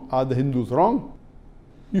wrong? Are the Hindus wrong?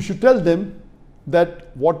 You should tell them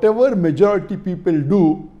that whatever majority people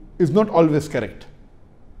do is not always correct.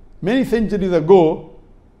 Many centuries ago,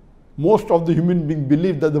 most of the human beings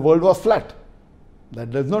believed that the world was flat.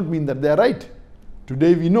 That does not mean that they are right.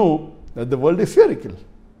 Today we know that the world is spherical.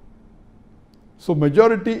 So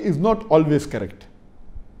majority is not always correct.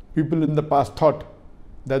 People in the past thought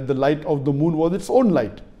that the light of the moon was its own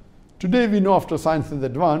light. Today we know, after science is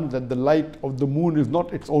advanced, that the light of the moon is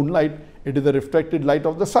not its own light. It is the reflected light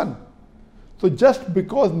of the sun. So just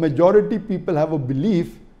because majority people have a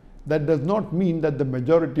belief, that does not mean that the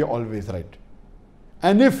majority are always right.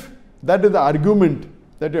 And if that is the argument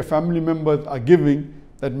that your family members are giving,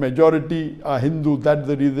 that majority are Hindu, that's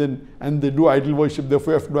the reason, and they do idol worship,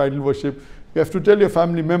 therefore you have to do idol worship, you have to tell your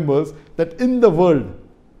family members that in the world,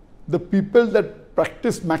 the people that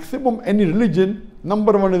practice maximum any religion,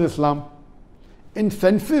 number one is Islam. In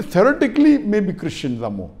senses, theoretically, maybe Christians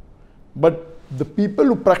are more. But the people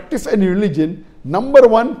who practice any religion, number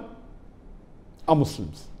one are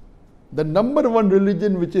Muslims. The number one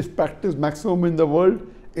religion which is practiced maximum in the world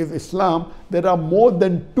is Islam. There are more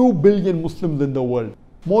than 2 billion Muslims in the world.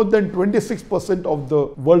 More than 26% of the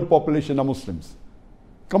world population are Muslims.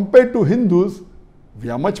 Compared to Hindus, we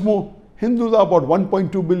are much more. Hindus are about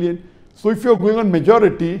 1.2 billion. So if you're going on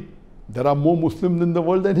majority, there are more Muslims in the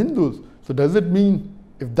world than Hindus. So does it mean,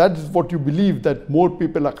 if that is what you believe, that more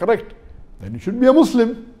people are correct, then you should be a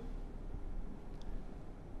Muslim?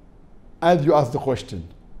 As you ask the question,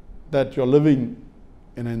 that you're living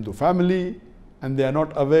in a Hindu family and they are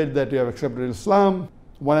not aware that you have accepted Islam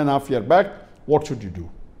 1.5 years back, what should you do?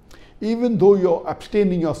 Even though you're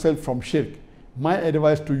abstaining yourself from shirk, my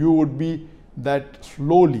advice to you would be that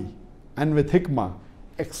slowly and with hikmah,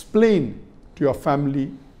 explain to your family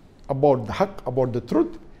about the haqq, about the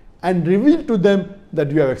truth, and reveal to them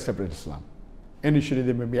that you have accepted Islam. Initially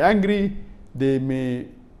they may be angry, they may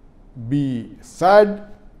be sad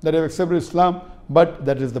that you have accepted Islam, but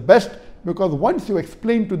that is the best, because once you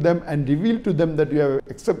explain to them and reveal to them that you have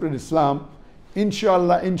accepted Islam,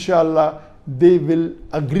 inshallah, they will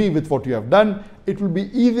agree with what you have done. It will be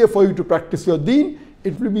easier for you to practice your deen.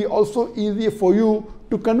 It will be also easier for you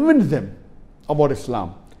to convince them about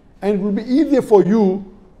Islam. And it will be easier for you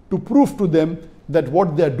to prove to them that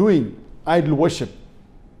what they are doing, idol worship,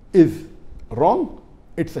 is wrong.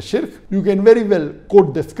 It's a shirk. You can very well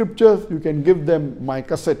quote the scriptures. You can give them my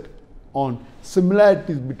cassette on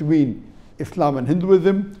similarities between Islam and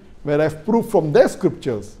Hinduism, where I've proved from their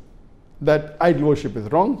scriptures that idol worship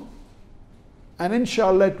is wrong. And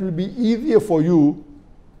inshallah, it will be easier for you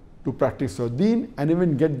to practice your deen and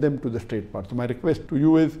even get them to the straight path. So my request to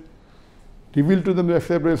you is, reveal to them the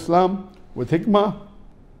accept Islam with hikmah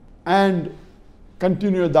and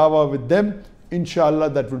continue your dawah with them. Inshallah,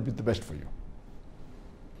 that will be the best for you.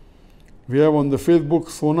 We have on the Facebook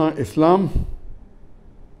Sona Islam,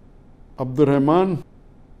 Abdur Rahman,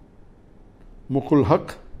 Mukul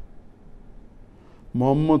Haq,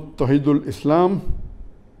 Muhammad Tawhidul Islam,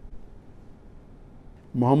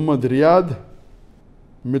 Muhammad Riyad,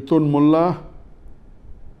 Mitun Mullah,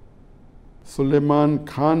 Suleiman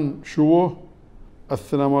Khan Shuvo.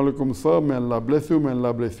 Assalamu alaikum sir, may Allah bless you, may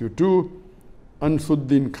Allah bless you too.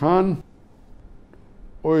 Ansuddin Khan,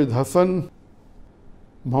 Oid Hassan,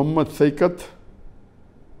 Muhammad Saikat,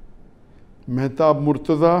 Mehtab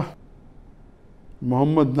Murtaza,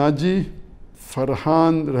 Muhammad Naji,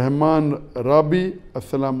 Farhan Rahman Rabi,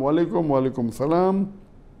 Assalamu alaikum, wa alaikum salam.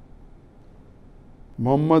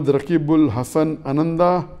 Muhammad Rakibul Hassan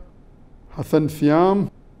Ananda, Hassan Siam,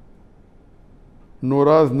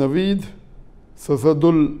 Noraz Naveed,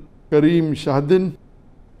 Sasadul Kareem Shahdin.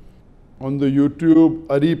 On the YouTube,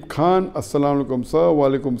 Arif Khan, Assalamu alaikum sir, wa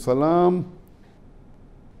alaikum salam.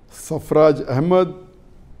 Safraj Ahmad,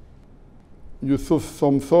 Yusuf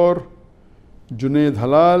Somsor, Junaid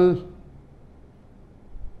Halal,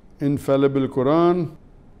 Infallible Quran,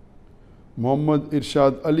 Muhammad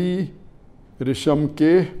Irshad Ali, Risham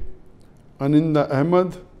K, Aninda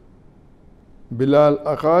Ahmad, Bilal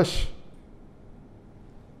Akash.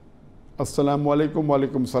 Assalamu alaikum, wa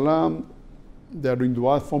alaikum salam. They are doing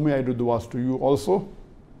du'as for me, I do du'as to you also.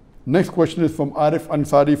 Next question is from Arif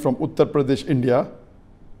Ansari from Uttar Pradesh, India.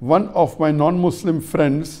 One of my non-Muslim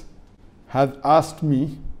friends has asked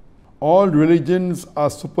me, all religions are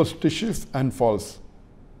superstitious and false.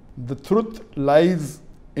 The truth lies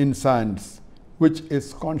in science, which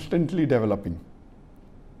is constantly developing.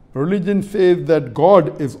 Religion says that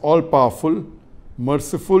God is all-powerful,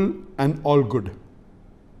 merciful, and all-good.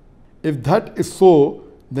 If that is so,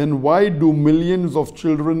 then why do millions of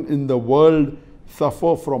children in the world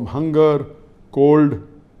suffer from hunger, cold,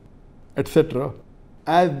 etc.?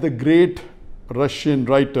 As the great Russian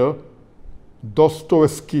writer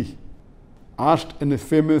Dostoevsky asked in his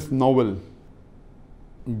famous novel,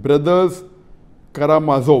 Brothers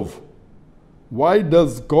Karamazov, why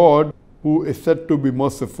does God, who is said to be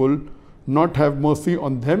merciful, not have mercy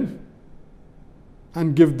on them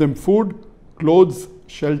and give them food, clothes,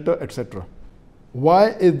 shelter, etc.? Why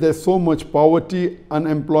is there so much poverty,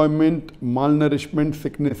 unemployment, malnourishment,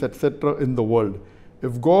 sickness, etc. in the world?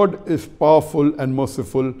 If God is powerful and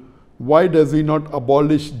merciful, why does he not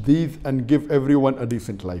abolish these and give everyone a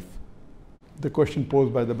decent life? The question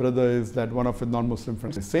posed by the brother is that one of his non-Muslim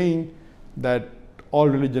friends is saying that all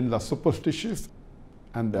religions are superstitious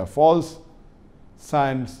and they are false.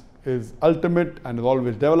 Science is ultimate and is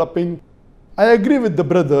always developing. I agree with the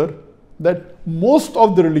brother that most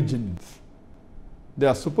of the religions, they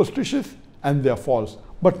are superstitious and they are false,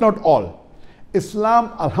 but not all.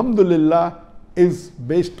 Islam, alhamdulillah, is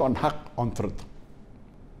based on haqq, on truth.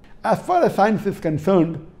 As far as science is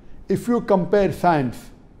concerned, if you compare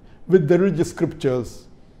science with the religious scriptures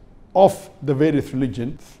of the various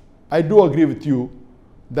religions, I do agree with you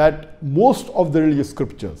that most of the religious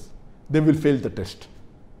scriptures, they will fail the test.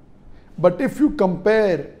 But if you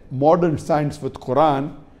compare modern science with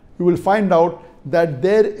Quran, you will find out that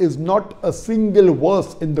there is not a single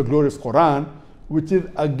verse in the glorious Quran which is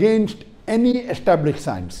against any established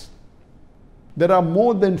science. There are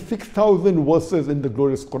more than 6,000 verses in the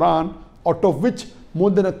glorious Quran, out of which more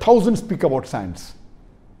than 1,000 speak about science.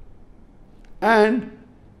 And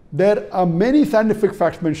there are many scientific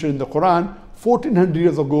facts mentioned in the Quran 1400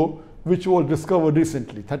 years ago, which was discovered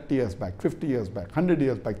recently, 30 years back, 50 years back, 100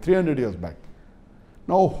 years back, 300 years back.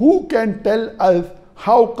 Now, who can tell us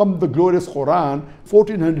how come the glorious Quran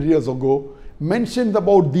 1400 years ago mentioned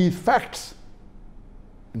about these facts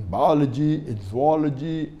in biology, in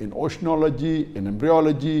zoology, in oceanology, in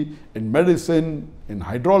embryology, in medicine, in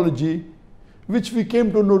hydrology, which we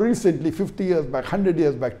came to know recently, 50 years back, 100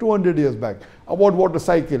 years back, 200 years back, about water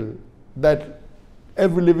cycle, that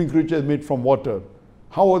every living creature is made from water,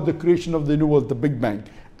 how was the creation of the universe, the Big Bang,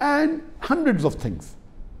 and hundreds of things,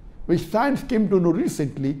 which science came to know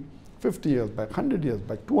recently, 50 years back, 100 years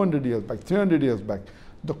back, 200 years back, 300 years back.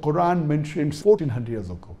 The Quran mentions 1400 years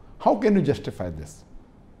ago. How can you justify this?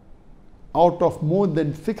 Out of more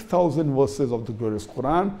than 6,000 verses of the glorious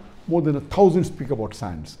Quran, more than 1,000 speak about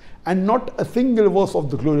science. And not a single verse of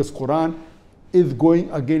the glorious Quran is going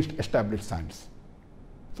against established science.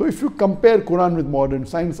 So if you compare Quran with modern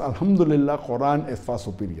science, alhamdulillah, Quran is far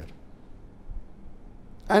superior.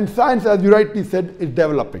 And science, as you rightly said, is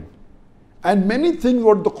developing. And many things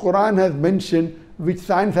what the Quran has mentioned, which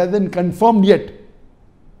science hasn't confirmed yet,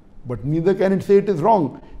 but neither can it say it is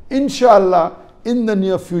wrong. Inshallah, in the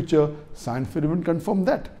near future, science will even confirm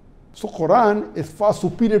that. So Quran is far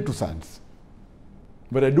superior to science.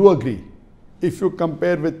 But I do agree, if you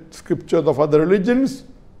compare with scriptures of other religions,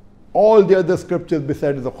 all the other scriptures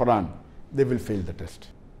besides the Quran, they will fail the test.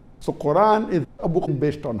 So Quran is a book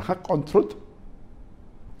based on haqq, on truth.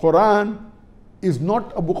 Quran is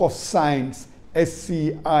not a book of science,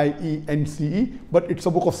 S-C-I-E-N-C-E, but it's a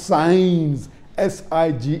book of signs,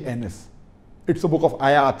 S-I-G-N-S. It's a book of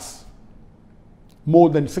ayats. More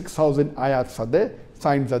than 6,000 ayats are there,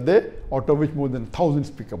 signs are there, out of which more than 1,000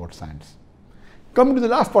 speak about science. Coming to the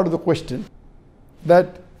last part of the question,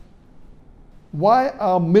 that why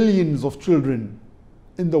are millions of children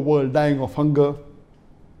in the world dying of hunger?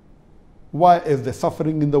 Why is there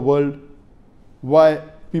suffering in the world? Why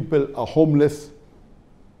people are homeless?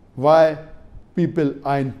 Why people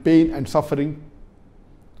are in pain and suffering?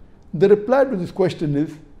 The reply to this question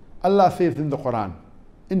is, Allah says in the Quran,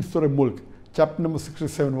 in Surah Mulk, chapter number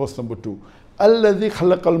 67, verse number 2, Alladhi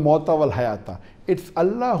khalaqal mawta wal hayata. It's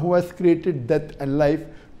Allah who has created death and life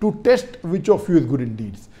to test which of you is good in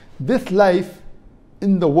deeds. This life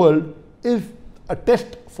in the world is a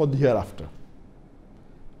test for the hereafter.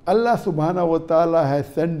 Allah subhanahu wa ta'ala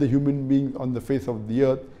has sent the human beings on the face of the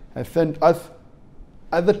earth, has sent us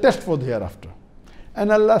as a test for the hereafter.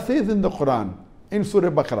 And Allah says in the Quran, in Surah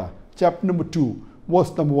Baqarah, chapter number 2, verse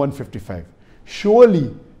number 155,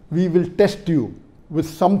 surely we will test you with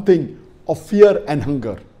something of fear and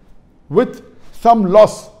hunger, with some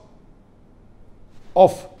loss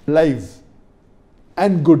of lives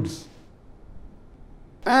and goods,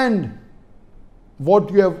 and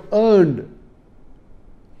what you have earned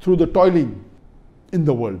through the toiling in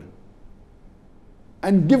the world.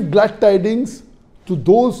 And give glad tidings to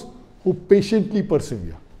those who patiently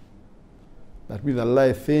persevere. That means Allah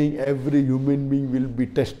is saying every human being will be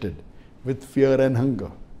tested with fear and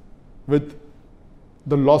hunger, with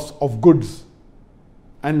the loss of goods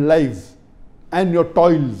and lives and your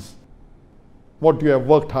toils, what you have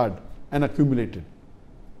worked hard and accumulated.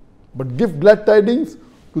 But give glad tidings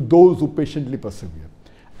to those who patiently persevere.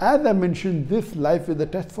 As I mentioned, this life is a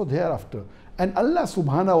test for the hereafter. And Allah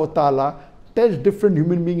subhanahu wa ta'ala tests different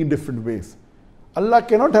human beings in different ways. Allah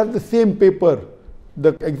cannot have the same paper. The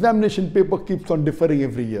examination paper keeps on differing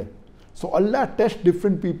every year. So Allah tests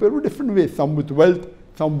different people in different ways. Some with wealth,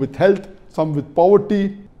 some with health, some with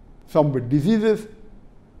poverty, some with diseases.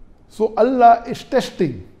 So Allah is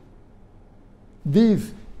testing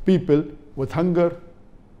these people with hunger,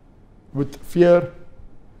 with fear,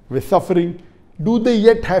 with suffering, do they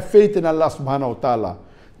yet have faith in Allah subhanahu wa ta'ala?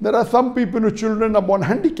 There are some people whose children are born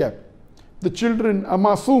handicapped. The children are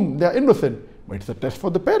masoom, they are innocent, but it's a test for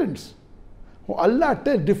the parents. So Allah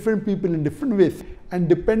tests different people in different ways, and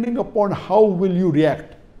depending upon how will you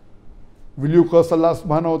react. Will you curse Allah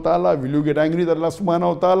subhanahu wa ta'ala? Will you get angry with Allah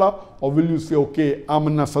subhanahu wa ta'ala? Or will you say, okay,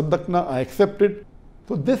 amanna saddaqna, I accept it.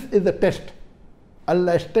 So this is a test.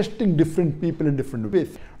 Allah is testing different people in different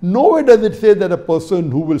ways. Nowhere does it say that a person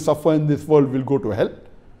who will suffer in this world will go to hell.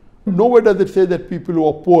 Nowhere does it say that people who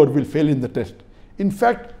are poor will fail in the test. In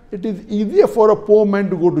fact, it is easier for a poor man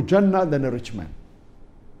to go to Jannah than a rich man.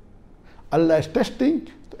 Allah is testing.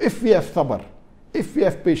 If we have sabr, if we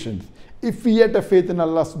have patience, if we yet have faith in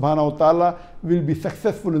Allah subhanahu wa ta'ala, we will be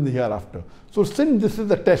successful in the hereafter. So since this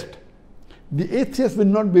is a test, the atheists will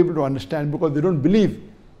not be able to understand because they don't believe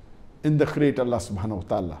in the Creator Allah subhanahu wa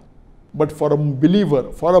ta'ala. But for a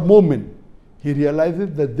believer, for a moment, he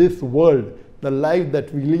realizes that this world, the life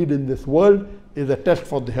that we lead in this world, is a test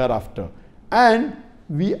for the hereafter. And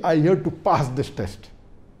we are here to pass this test.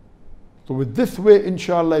 So with this way,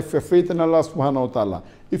 inshallah, if you have faith in Allah subhanahu wa ta'ala,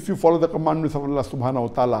 if you follow the commandments of Allah subhanahu wa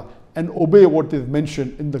ta'ala and obey what is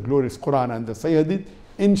mentioned in the glorious Quran and the Sahih Hadith,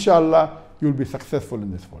 inshallah, you will be successful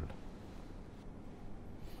in this world.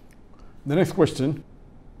 The next question,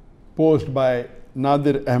 posed by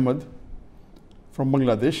Nadir Ahmed from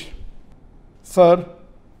Bangladesh. Sir,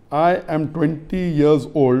 I am 20 years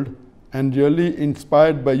old and really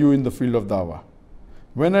inspired by you in the field of dawah.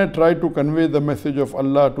 When I try to convey the message of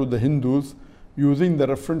Allah to the Hindus using the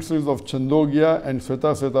references of Chandogya and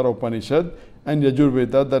Svetasvatara Upanishad and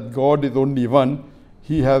Yajurveda that God is only one,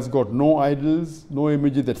 He has got no idols, no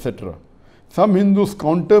images, etc. Some Hindus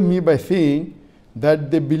counter me by saying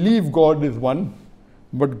that they believe God is one,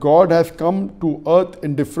 but God has come to earth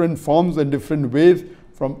in different forms and different ways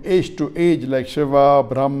from age to age like Shiva,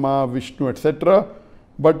 Brahma, Vishnu, etc.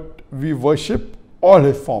 But we worship all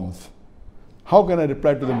His forms. How can I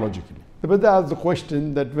reply to them logically? The Buddha asks the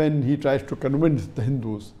question that when he tries to convince the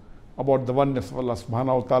Hindus about the oneness of Allah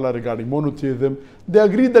subhanahu wa ta'ala regarding monotheism, they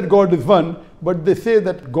agree that God is one, but they say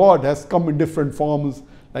that God has come in different forms,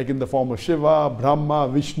 like in the form of Shiva, Brahma,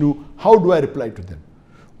 Vishnu. How do I reply to them?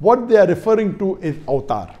 What they are referring to is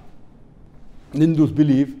avatar. Hindus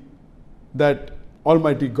believe that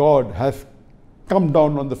Almighty God has come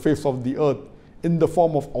down on the face of the earth in the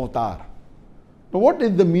form of avatar. Now, what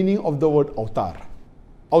is the meaning of the word avatar?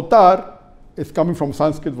 Avatar is coming from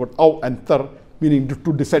Sanskrit word av and tar, meaning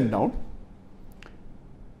to descend down.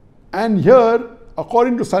 And here,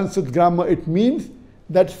 according to Sanskrit grammar, it means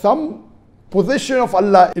that some possession of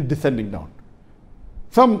Allah is descending down.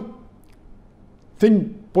 Some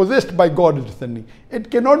thing possessed by God is descending.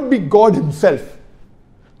 It cannot be God Himself.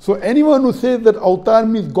 So anyone who says that avatar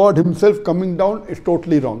means God Himself coming down is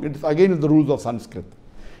totally wrong. It is against the rules of Sanskrit.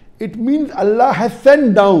 It means Allah has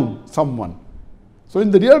sent down someone. So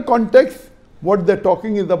in the real context, what they're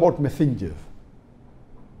talking is about messengers.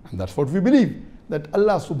 And that's what we believe, that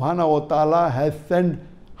Allah subhanahu wa ta'ala has sent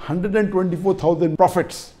 124,000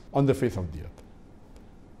 prophets on the face of the earth.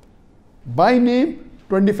 By name,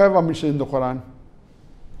 25 are mentioned in the Quran.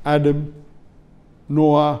 Adam,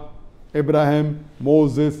 Noah, Abraham,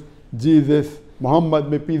 Moses, Jesus, Muhammad,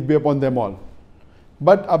 may peace be upon them all.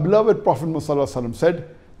 But our beloved Prophet Muhammad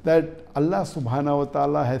said that Allah subhanahu wa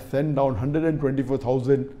ta'ala has sent down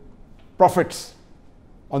 124,000 prophets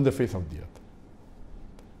on the face of the earth.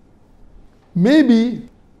 Maybe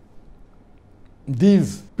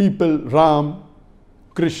these people, Ram,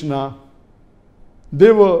 Krishna,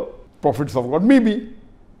 they were prophets of God. Maybe,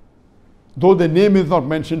 though their name is not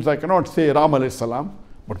mentioned, so I cannot say Ram alayhi salam,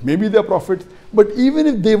 but maybe they are prophets. But even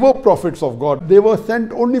if they were prophets of God, they were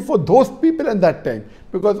sent only for those people at that time.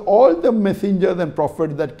 Because all the messengers and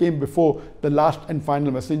prophets that came before the last and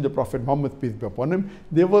final messenger, Prophet Muhammad, peace be upon him,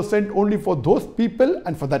 they were sent only for those people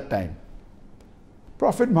and for that time.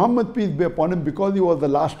 Prophet Muhammad, peace be upon him, because he was the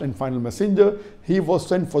last and final messenger, he was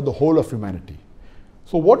sent for the whole of humanity.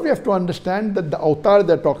 So what we have to understand, that the avatar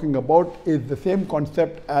they're talking about is the same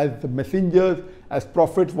concept as the messengers, as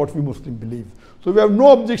prophets, what we Muslims believe. So we have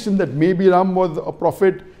no objection that maybe Ram was a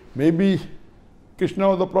prophet, maybe Krishna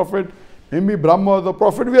was a prophet, maybe Brahma was a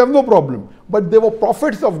prophet, we have no problem. But they were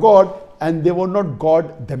prophets of God and they were not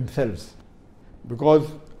God themselves. Because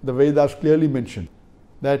the Vedas clearly mention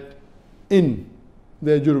that in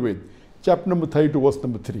the Yajurveda, chapter number 32, verse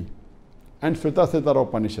number 3, and Svetasvatara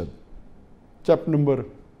Upanishad, chapter number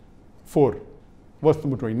 4, verse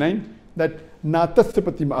number 29, that Natasya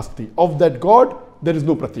Pratima Asti, of that God there is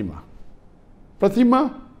no Pratima.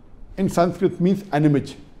 Pratima in Sanskrit means an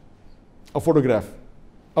image. a photograph,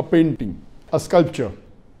 a painting, a sculpture,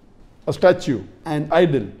 a statue, an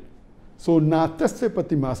idol. So na tasya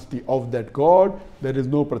pratimasti, of that God, there is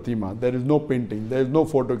no pratima, there is no painting, there is no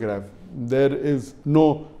photograph, there is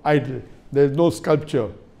no idol, there is no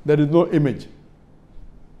sculpture, there is no image.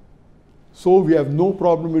 So we have no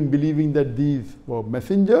problem in believing that these were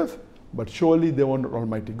messengers, but surely they were not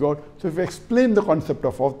Almighty God. So if we explain the concept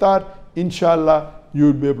of avatar, inshallah, you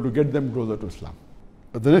will be able to get them closer to Islam.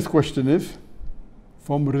 The next question is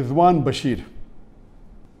from Rizwan Bashir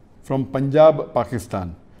from Punjab,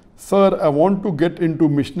 Pakistan. Sir, I want to get into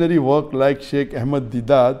missionary work like Sheikh Ahmad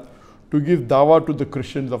Didat to give dawah to the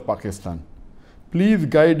Christians of Pakistan. Please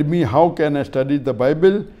guide me, how can I study the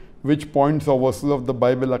Bible? Which points or verses of the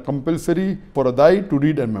Bible are compulsory for a dai to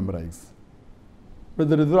read and memorize?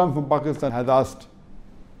 Brother Rizwan from Pakistan has asked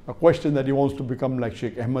a question that he wants to become like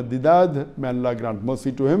Sheikh Ahmad Didat. May Allah grant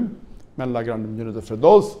mercy to him. May Allah grant him Jannat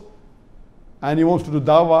al-Firdaus. And he wants to do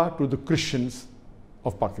dawah to the Christians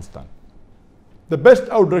of Pakistan. The best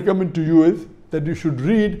I would recommend to you is that you should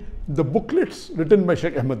read the booklets written by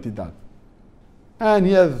Sheikh Ahmad Didat. And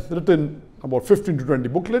he has written about 15 to 20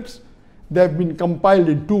 booklets. They have been compiled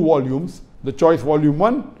in 2 volumes, the Choice Volume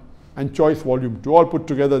 1 and Choice Volume 2. All put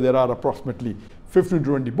together, there are approximately 15 to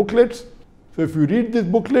 20 booklets. So if you read these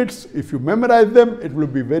booklets, if you memorize them, it will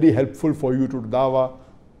be very helpful for you to do dawah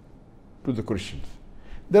to the Christians.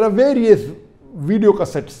 There are various video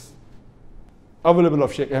cassettes available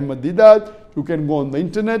of Sheikh Ahmad Didat. You can go on the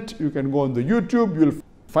internet, you can go on the YouTube, you will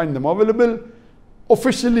find them available.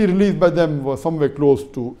 Officially released by them were somewhere close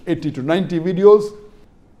to 80 to 90 videos.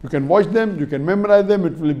 You can watch them, you can memorize them,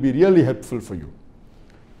 it will be really helpful for you.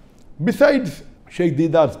 Besides Sheikh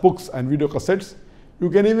Didat's books and video cassettes, you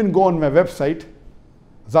can even go on my website,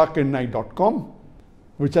 zakirnaik.com,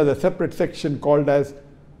 which has a separate section called as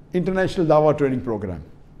International Dawah Training Program.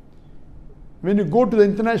 When you go to the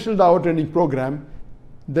International Dawah Training Program,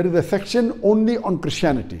 there is a section only on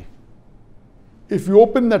Christianity. If you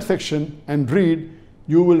open that section and read,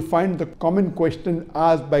 you will find the common question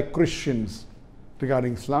asked by Christians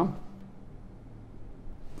regarding Islam.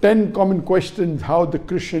 10 common questions how the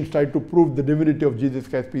Christians try to prove the divinity of Jesus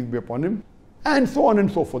Christ, peace be upon him, and so on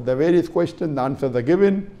and so forth. There are various questions, the answers are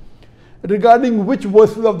given. Regarding which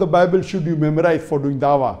verses of the Bible should you memorize for doing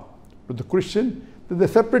dawah to the Christian, there's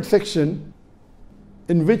a separate section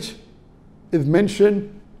in which is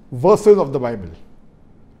mentioned verses of the Bible.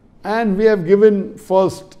 And we have given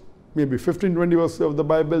first maybe 15-20 verses of the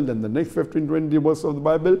Bible, then the next 15-20 verses of the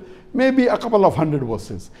Bible, maybe a couple of 100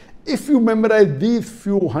 verses. If you memorize these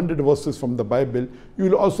few 100 verses from the Bible, you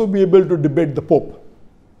will also be able to debate the Pope.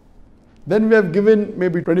 Then we have given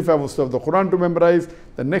maybe 25 verses of the Quran to memorize,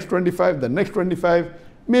 the next 25, the next 25,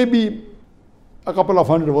 maybe a couple of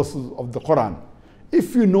 100 verses of the Quran.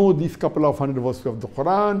 If you know these couple of 100 verses of the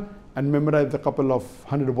Quran and memorize a couple of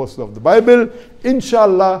 100 verses of the Bible,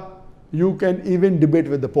 inshallah, you can even debate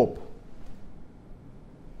with the Pope.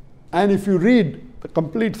 And if you read the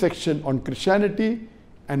complete section on Christianity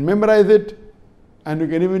and memorize it, and you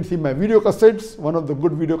can even see my video cassettes. One of the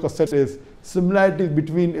good video cassettes is similarities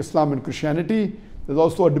between Islam and Christianity. There's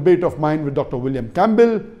also a debate of mine with Dr. William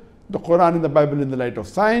Campbell, the Quran and the Bible in the light of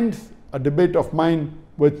science, a debate of mine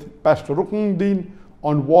with Pastor Rukunuddin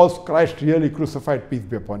on was Christ really crucified, peace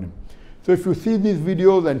be upon him. So if you see these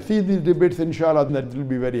videos and see these debates, inshallah, that will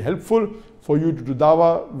be very helpful for you to do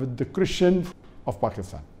dawah with the Christians of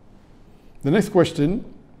Pakistan. The next question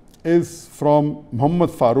is from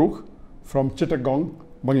Muhammad Farooq from Chittagong,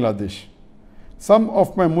 Bangladesh. Some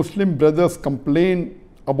of my Muslim brothers complain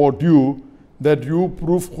about you that you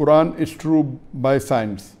prove Quran is true by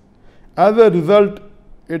science. As a result,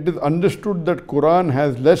 it is understood that Quran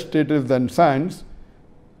has less status than science,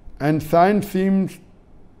 and science seems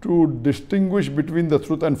to distinguish between the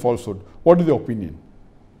truth and falsehood. What is your opinion?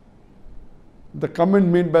 The comment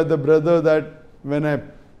made by the brother that when I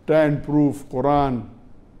try and prove Quran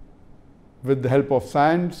with the help of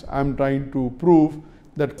science, I am trying to prove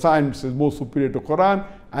that science is more superior to Quran,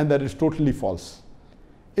 and that is totally false.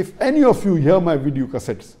 If any of you hear my video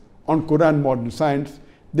cassettes on Quran modern science,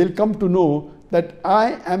 they'll come to know that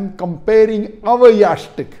I am comparing our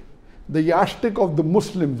yardstick, the yardstick of the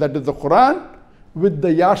Muslims, that is the Quran, with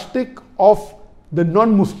the yardstick of the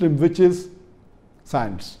non-Muslim, which is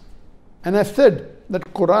science. And I said that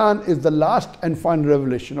Quran is the last and final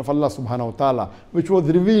revelation of Allah subhanahu wa ta'ala, which was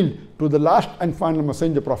revealed to the last and final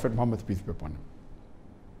messenger, Prophet Muhammad, peace be upon him.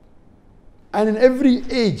 And in every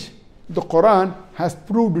age, the Quran has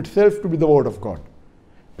proved itself to be the word of God.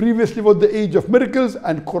 Previously was the age of miracles,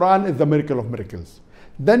 and Quran is the miracle of miracles.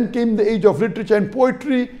 Then came the age of literature and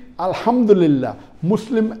poetry. Alhamdulillah,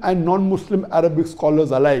 Muslim and non-Muslim Arabic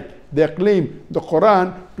scholars alike, they acclaim the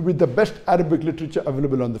Quran to be the best Arabic literature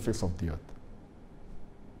available on the face of the earth.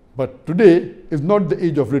 But today is not the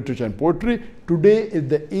age of literature and poetry. Today is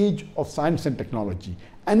the age of science and technology.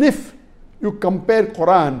 And if you compare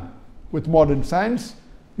Quran with modern science,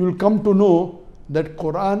 you will come to know that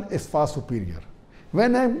Quran is far superior.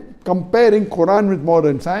 When I'm comparing Quran with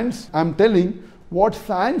modern science, I'm telling what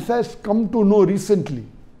science has come to know recently,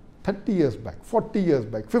 30 years back, 40 years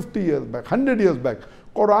back, 50 years back, 100 years back.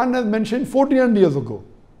 Quran has mentioned 1400 years ago.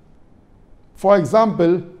 For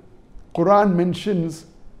example, Quran mentions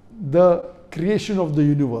the creation of the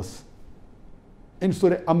universe. In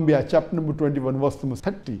Surah Anbiya, chapter number 21, verse number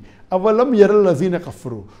 30. Avalam yaral lazina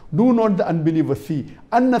kafaru. Do not the unbelievers see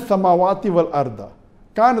anna samawati wal arda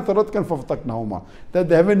kanat ratkan fafataknahuma, that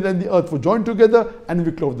the heavens and the earth were joined together and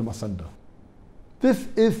we clove them asunder. This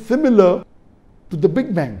is similar to the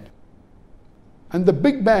Big Bang. And the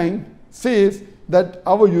Big Bang says that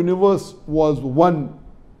our universe was one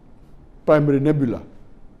primary nebula.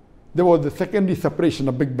 There was the secondary separation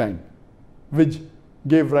of Big Bang, which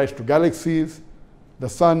gave rise to galaxies, the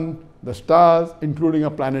sun, the stars, including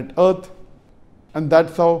our planet Earth, and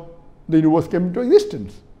that's how the universe came into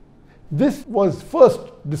existence. This was first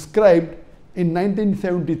described in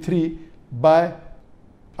 1973 by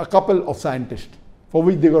a couple of scientists, for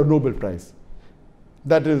which they got a Nobel Prize.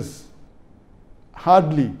 That is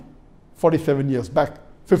hardly 47 years back,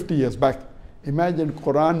 50 years back. Imagine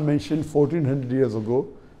Quran mentioned 1400 years ago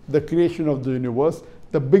the creation of the universe.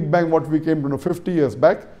 The Big Bang, what we came to know 50 years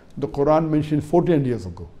back, the Quran mentioned 1400 years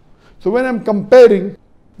ago. So when I'm comparing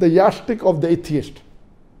the yardstick of the atheist,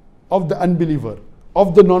 of the unbeliever,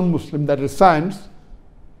 of the non-Muslim, that is science,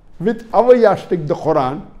 with our yardstick, the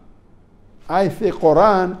Quran, I say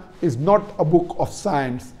Quran is not a book of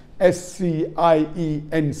science, S-C-I-E-N-C-E,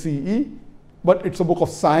 but it's a book of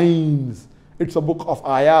science. It's a book of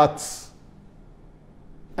ayats.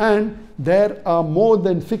 And there are more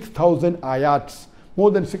than 6,000 ayats,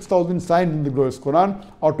 more than 6,000 signs in the glorious Quran,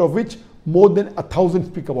 out of which more than 1,000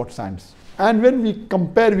 speak about science. And when we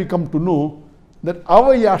compare, we come to know that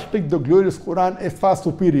our yardstick, the glorious Quran, is far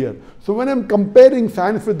superior. So when I'm comparing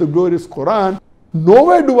science with the glorious Quran,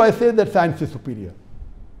 nowhere do I say that science is superior.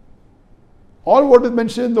 All what is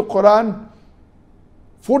mentioned in the Quran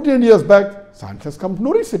 14 years back, science has come to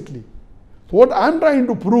know recently. So what I'm trying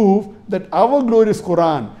to prove that our glorious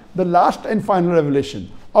Quran, the last and final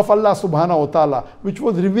revelation of Allah subhanahu wa ta'ala, which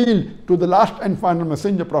was revealed to the last and final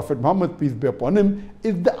messenger, Prophet Muhammad, peace be upon him,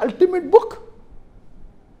 is the ultimate book.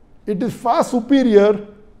 It is far superior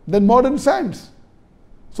than modern science.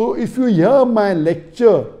 So if you hear my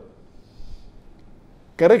lecture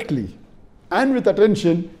correctly and with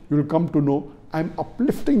attention, you will come to know I'm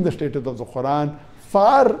uplifting the status of the Quran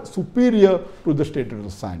far superior to the status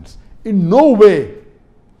of science. In no way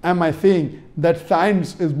am I saying that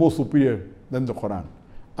science is more superior than the Quran.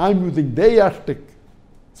 I'm using their yardstick,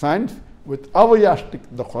 science, with our yardstick,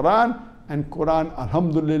 the Quran, and Quran,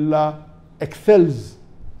 alhamdulillah, excels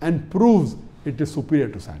and proves it is superior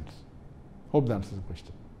to science. Hope that answers the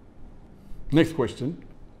question. Next question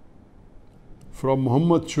from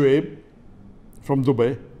Muhammad Shuaib from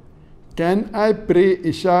Dubai. Can I pray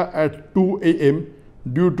Isha at 2 a.m.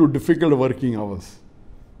 due to difficult working hours?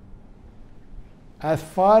 As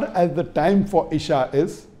far as the time for Isha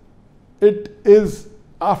is, it is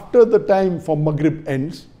after the time for Maghrib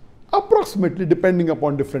ends, approximately, depending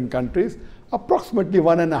upon different countries, approximately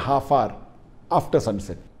 1.5 hours after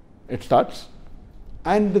sunset. It starts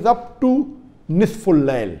and is up to Nisful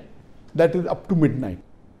Layl, that is up to midnight.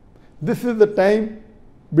 This is the time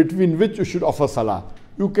between which you should offer Salah.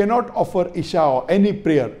 You cannot offer Isha or any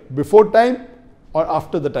prayer before time or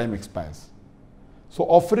after the time expires. So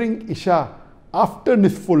offering Isha after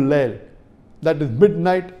Nisful Layl, that is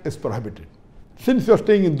midnight, is prohibited. Since you are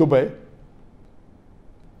staying in Dubai,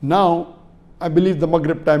 now I believe the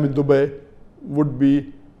Maghrib time in Dubai would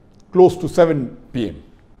be close to 7 p.m.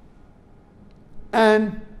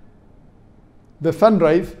 And the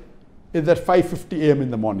sunrise is at 5:50 a.m.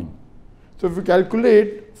 in the morning. So if you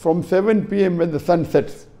calculate from 7 p.m. when the sun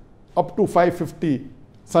sets up to 5:50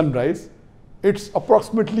 sunrise, it's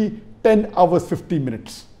approximately 10 hours 50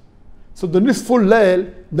 minutes. So the Nisful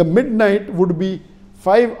Layl, the midnight, would be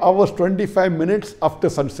 5 hours 25 minutes after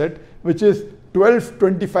sunset, which is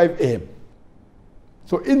 12:25 a.m.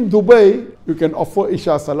 So in Dubai, you can offer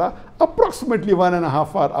Isha Salah approximately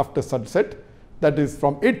 1.5 hours after sunset, that is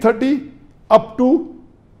from 8:30 up to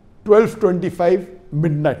 12:25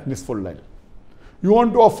 midnight Nisful Layl. You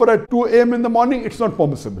want to offer at 2 a.m. in the morning, it's not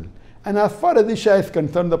permissible. And as far as Isha is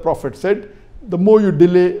concerned, the Prophet said, the more you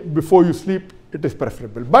delay before you sleep, it is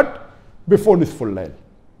preferable. But before Nisful Layl.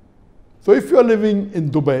 So if you are living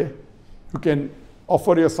in Dubai, you can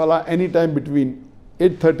offer your Salah anytime between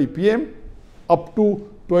 8:30 p.m. up to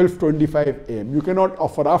 12:25 a.m. You cannot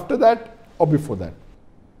offer after that or before that.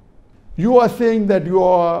 You are saying that you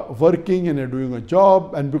are working and you're doing a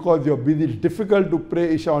job, and because you're busy, it's difficult to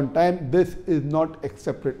pray Isha on time. This is not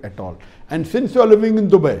accepted at all. And since you're living in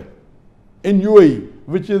Dubai, in UAE,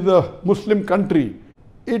 which is a Muslim country,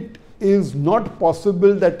 it is not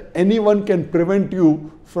possible that anyone can prevent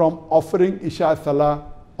you from offering Isha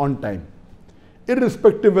Salah on time.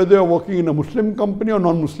 Irrespective whether you're working in a Muslim company or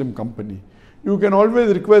non-Muslim company. You can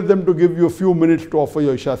always request them to give you a few minutes to offer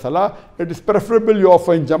your Isha Salah. It is preferable you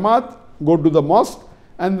offer in Jamaat, go to the mosque,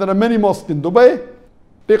 and there are many mosques in Dubai.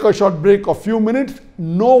 Take a short break of few minutes.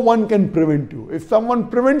 No one can prevent you. If someone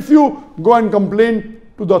prevents you, go and complain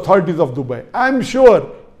to the authorities of Dubai. I'm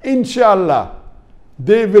sure, inshallah,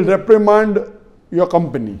 they will reprimand your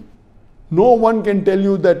company. No one can tell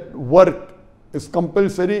you that work is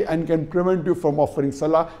compulsory and can prevent you from offering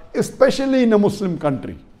Salah, especially in a Muslim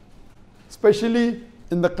country. Especially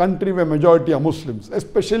in the country where majority are Muslims,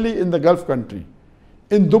 especially in the Gulf country.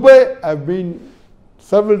 In Dubai, I've been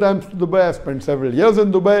several times to Dubai, I've spent several years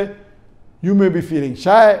in Dubai. You may be feeling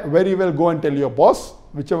shy, very well go and tell your boss,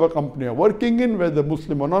 whichever company you're working in, whether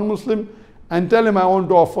Muslim or non-Muslim, and tell him I want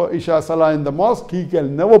to offer Isha Salah in the mosque. He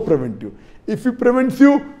can never prevent you. If he prevents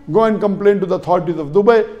you, go and complain to the authorities of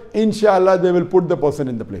Dubai. Inshallah, they will put the person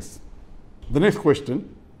in the place. The next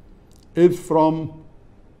question is from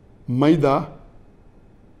Maida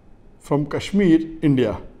from Kashmir,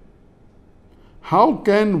 India. How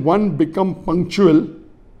can one become punctual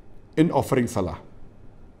in offering Salah?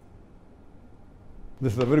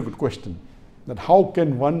 This is a very good question. That how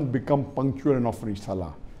can one become punctual in offering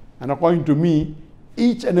Salah? And according to me,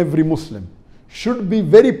 each and every Muslim should be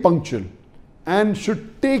very punctual and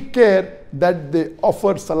should take care that they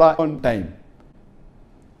offer Salah on time.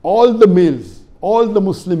 All the males, all the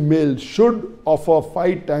Muslim males should offer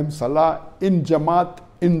 5 times Salah in Jamaat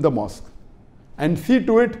in the mosque. And see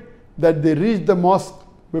to it that they reach the mosque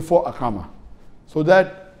before Aqama, so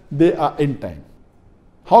that they are in time.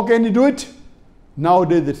 How can you do it?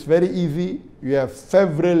 Nowadays it's very easy. You have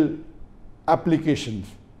several applications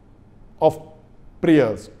of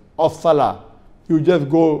prayers, of Salah. You just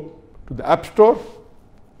go to the App Store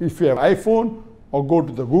if you have iPhone, or go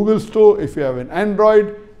to the Google Store if you have an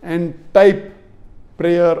Android, and type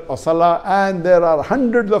prayer or Salah, and there are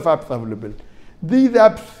hundreds of apps available. These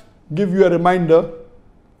apps give you a reminder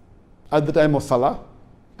at the time of Salah,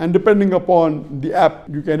 and depending upon the app,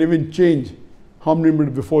 you can even change how many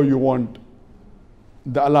minutes before you want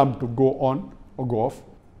the alarm to go on or go off.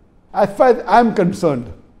 As far as I'm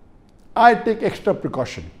concerned, I take extra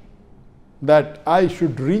precaution that I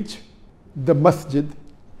should reach the masjid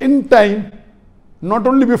in time, not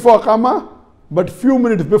only before Aqama, but few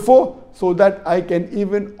minutes before, so that I can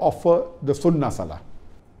even offer the Sunnah Salah.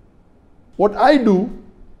 What I do,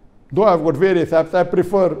 though I've got various apps, I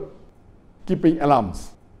prefer keeping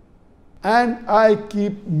alarms. And I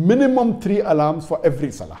keep minimum 3 alarms for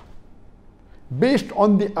every Salah. Based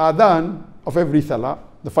on the adhan of every Salah,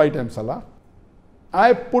 the 5 times Salah,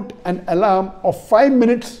 I put an alarm of 5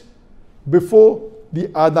 minutes before the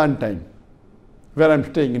adhan time, where I'm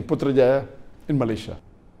staying in Putrajaya in Malaysia.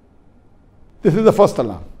 This is the first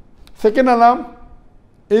alarm. Second alarm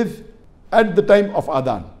is at the time of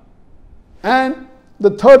adhan. And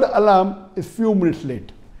the third alarm is few minutes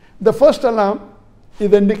late. The first alarm is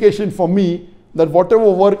an indication for me that whatever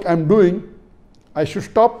work I'm doing, I should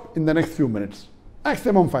stop in the next few minutes,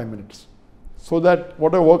 maximum 5 minutes. So that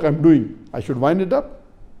whatever work I'm doing, I should wind it up.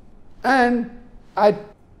 And I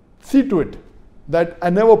see to it that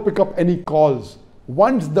I never pick up any calls.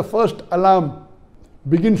 Once the first alarm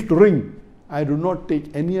begins to ring, I do not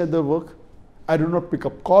take any other work. I do not pick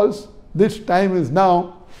up calls. This time is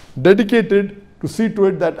now dedicated to see to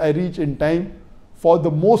it that I reach in time for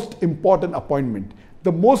the most important appointment.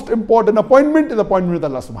 The most important appointment is appointment with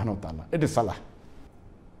Allah subhanahu wa ta'ala. It is Salah.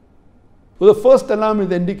 So the first alarm is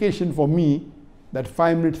the indication for me that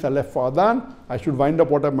 5 minutes are left for adhan. I should wind up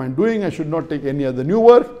what am I doing. I should not take any other new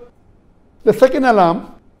work. The second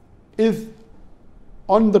alarm is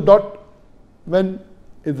on the dot when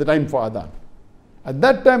is the time for adhan. At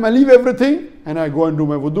that time, I leave everything and I go and do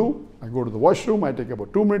my wudu. I go to the washroom. I take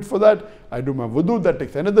about 2 minutes for that. I do my wudu. That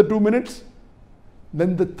takes another 2 minutes.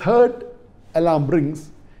 Then the third alarm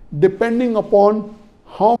rings, depending upon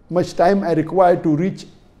how much time I require to reach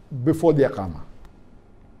before the Aqama.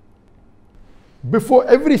 Before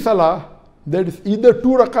every Salah, there is either 2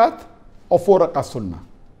 rakat or 4 rakah sunnah.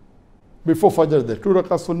 Before Fajr there is 2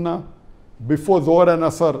 rakah sunnah. Before Zohar and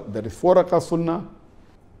Asr there is 4 rakah sunnah,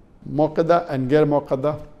 Muqaddha and Ghair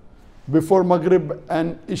Muqaddha. Before Maghrib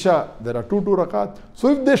and Isha there are 2 rakat. So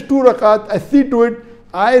if there's 2 rakat, I see to it,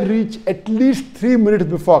 I reach at least 3 minutes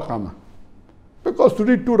before Aqama. Because to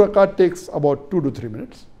read 2 rakat takes about 2 to 3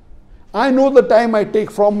 minutes. I know the time I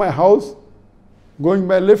take from my house, going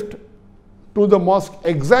by lift to the mosque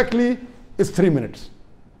exactly is 3 minutes.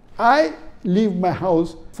 I leave my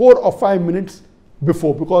house 4 or 5 minutes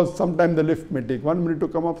before, because sometimes the lift may take 1 minute to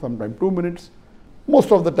come up, sometimes 2 minutes.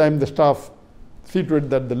 Most of the time the staff see to it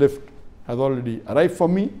that the lift has already arrived for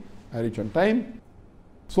me. I reach on time.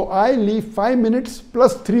 So I leave 5 minutes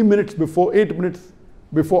plus 3 minutes before, 8 minutes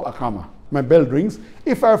before Aqama. My bell rings.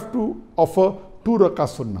 If I have to offer 2 rakah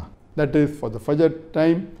sunnah, that is for the Fajr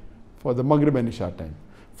time, for the Maghrib and Isha time.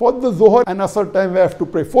 For the Zohar and Asr time, we have to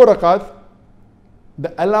pray 4 rakats.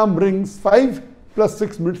 The alarm rings 5 plus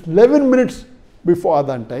 6 minutes, 11 minutes before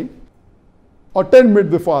Adhan time, or 10 minutes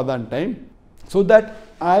before Adhan time, so that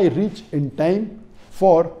I reach in time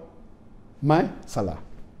for my Salah.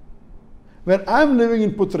 Where I am living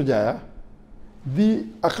in Putrajaya, the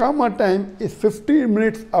Aqama time is 15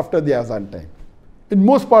 minutes after the Azan time. In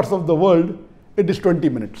most parts of the world, it is 20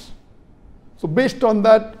 minutes. So based on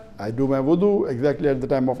that, I do my wudu exactly at the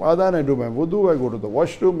time of Adhan. I do my wudu, I go to the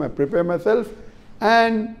washroom, I prepare myself,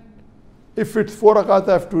 and if it's 4 rakats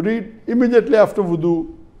I have to read, immediately after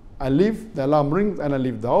wudu, I leave, the alarm rings and I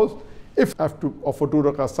leave the house. If I have to offer 2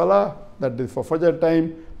 rakats salah, that is for Fajr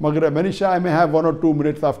time, Maghrib and Isha, I may have 1 or 2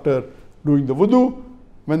 minutes after doing the wudu.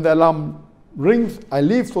 When the alarm rings, I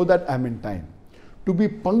leave so that I'm in time. To be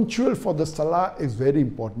punctual for the salah is very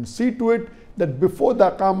important. See to it that before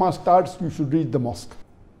the Aqama starts, you should reach the mosque.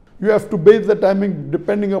 You have to base the timing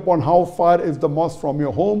depending upon how far is the mosque from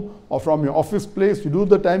your home or from your office place. You do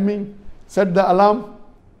the timing, set the alarm,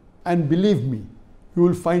 and believe me, you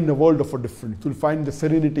will find a world of a difference. You will find the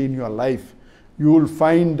serenity in your life. You will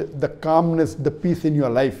find the calmness, the peace in your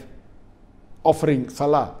life, offering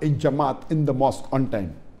salah in Jamaat in the mosque on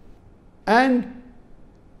time. And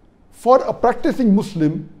for a practicing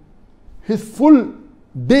Muslim, his full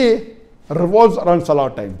day revolves around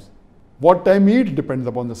salah times. What time he eats depends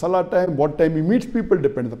upon the salah time. What time he meets people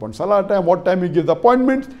depends upon salah time. What time he gives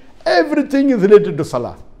appointments, everything is related to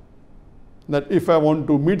salah. That if I want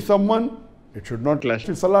to meet someone, it should not clash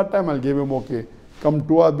with salah time. I'll give him, okay, come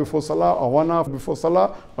 2 hours before salah or 1 hour before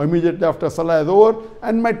salah or immediately after salah is over.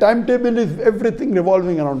 And my timetable is everything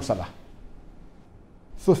revolving around salah.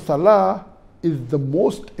 So salah is the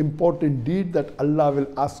most important deed that Allah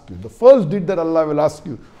will ask you. The first deed that Allah will ask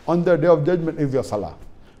you on the day of judgment is your salah.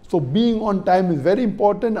 So being on time is very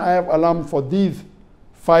important. I have alarm for these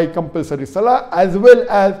 5 compulsory salah as well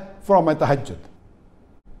as for my tahajjud.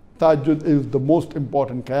 Tahajjud is the most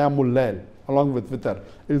important, Qiyamul Layl, along with Witr.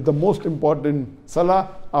 It is the most important salah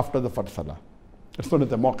after the Fard salah. It's Sunnat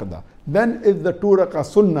Muqaddha. Then is the 2 rakah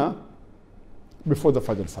sunnah before the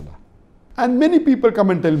Fajr salah. And many people come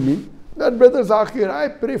and tell me that, Brother Zakir, I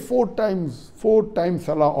pray 4 times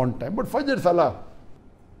salah on time, but Fajr salah,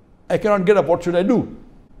 I cannot get up, what should I do?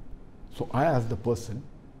 So I ask the person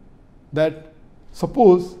that,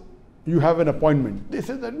 suppose you have an appointment. They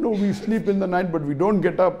say that, no, we sleep in the night, but we don't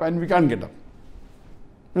get up and we can't get up.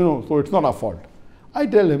 So it's not our fault. I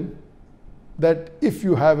tell him that if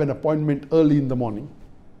you have an appointment early in the morning,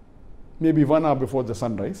 maybe 1 hour before the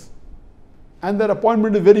sunrise, and that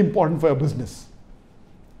appointment is very important for your business,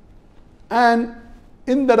 and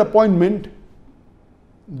in that appointment,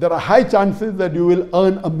 there are high chances that you will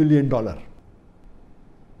earn $1 million.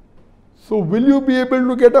 So will you be able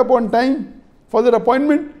to get up on time for that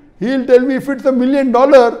appointment? He'll tell me, if it's $1 million,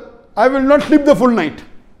 I will not sleep the full night.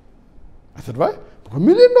 I said, why? $1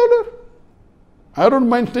 million. I don't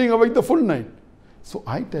mind staying awake the full night. So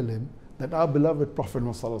I tell him that our beloved Prophet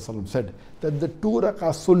Muhammad said that the 2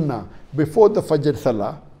 rakah sunnah before the Fajr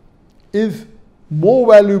salah is more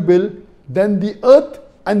valuable than the earth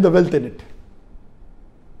and the wealth in it.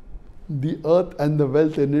 The earth and the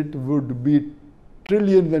wealth in it would be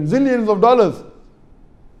trillions and zillions of dollars.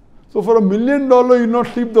 So for $1 million, you not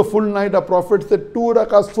sleep the full night. Our Prophet said 2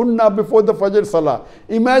 rakah sunnah before the Fajr salah.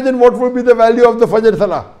 Imagine what would be the value of the Fajr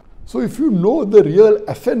salah. So if you know the real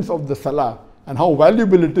essence of the salah and how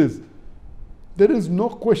valuable it is, there is no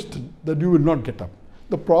question that you will not get up.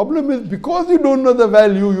 The problem is, because you don't know the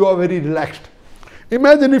value, you are very relaxed.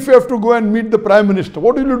 Imagine if you have to go and meet the Prime Minister.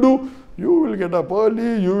 What will you do? You will get up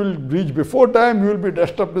early, you will reach before time, you will be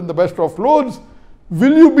dressed up in the best of clothes.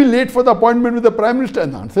 Will you be late for the appointment with the Prime Minister?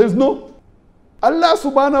 And the answer is no. Allah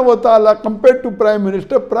subhanahu wa ta'ala, compared to Prime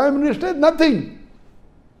Minister is nothing.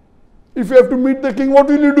 If you have to meet the king, what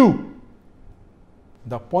will you do?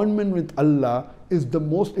 The appointment with Allah is the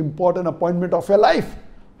most important appointment of your life.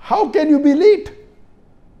 How can you be late?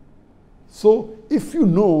 So, if you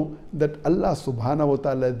know that Allah subhanahu wa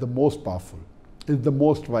ta'ala is the most powerful, is the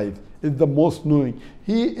most wise, is the most knowing,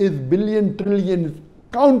 He is billion, trillion,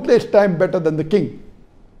 countless times better than the king,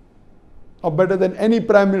 or better than any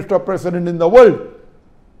prime minister or president in the world.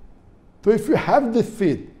 So if you have this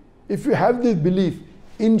faith, if you have this belief,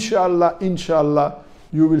 inshallah,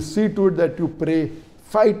 you will see to it that you pray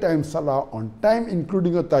 5 times salah on time,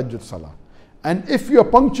 including your tahajjud salah. And if you are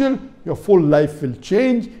punctual, your full life will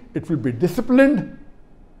change, it will be disciplined,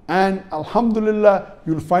 and alhamdulillah,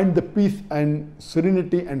 you will find the peace and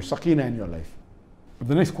serenity and sakina in your life.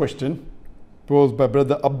 The next question, posed by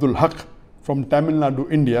Brother Abdul Haq from Tamil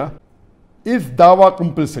Nadu, India. Is dawa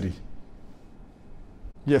compulsory?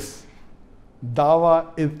 Yes,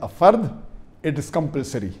 dawa is a fard, it is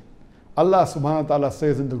compulsory. Allah subhanahu wa ta'ala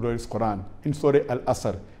says in the glorious Quran, in Surah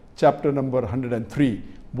Al-Asr, chapter number 103,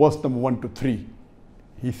 verse number 1 to 3.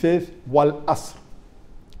 He says, Wal asr,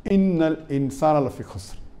 innal insana lafi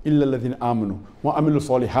khusr, illa alladhina amanu, wa amilu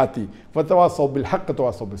salihati, wa tawasaw bil haqq,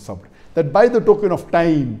 tawasaw bil sabr. That by the token of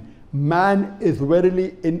time, man is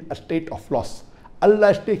verily in a state of loss.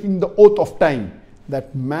 Allah is taking the oath of time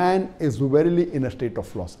that man is verily in a state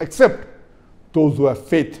of loss, except those who have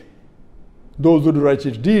faith, those who do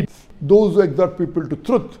righteous deeds, those who exhort people to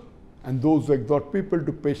truth, and those who exhort people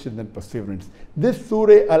to patience and perseverance. This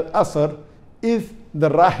Surah Al-Asr is the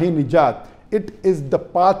Rahi Nijat. It is the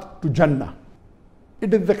path to Jannah.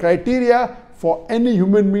 It is the criteria for any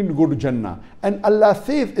human being to go to Jannah. And Allah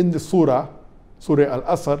says in the Surah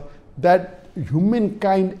Al-Asr, that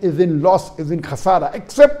humankind is in loss, is in khasara,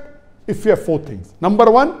 except if you have 4 things. Number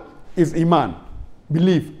 1 is Iman,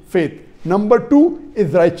 belief, faith. Number 2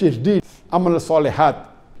 is righteous deeds, amal salihat.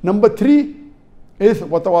 Number 3 is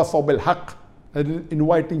watawasaw bil haqq, that is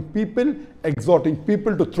inviting people, exhorting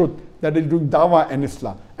people to truth, that is doing dawah and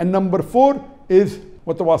islah. And number 4 is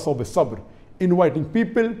watawasaw bil sabr, inviting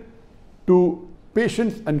people to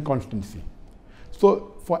patience and constancy.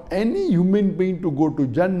 So for any human being to go to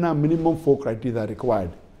Jannah, minimum 4 criteria are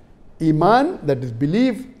required. Iman, that is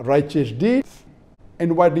belief, righteous deeds,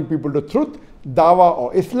 inviting people to truth, dawah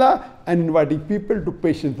or islah, and inviting people to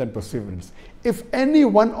patience and perseverance. If any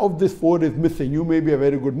one of these 4 is missing, you may be a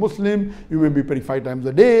very good Muslim, you may be praying 5 times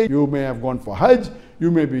a day, you may have gone for Hajj,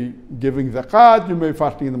 you may be giving zakat, you may be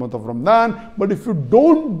fasting in the month of Ramadan, but if you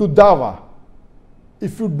don't do dawah,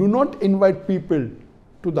 if you do not invite people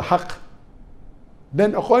to the haqq,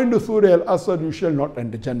 then according to Surah Al-Asr, you shall not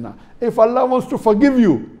enter Jannah. If Allah wants to forgive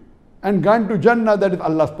you and grant to Jannah, that is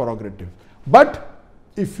Allah's prerogative. But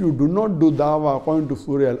if you do not do dawah according to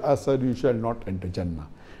Surah Al-Asr, you shall not enter Jannah.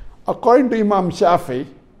 According to Imam Shafi,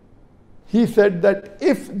 he said that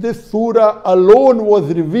if this surah alone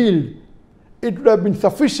was revealed, it would have been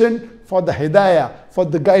sufficient for the hidayah, for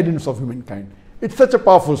the guidance of humankind. It's such a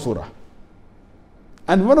powerful surah.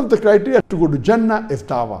 And one of the criteria to go to Jannah is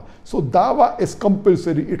dawah. So dawah is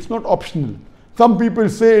compulsory, it's not optional. Some people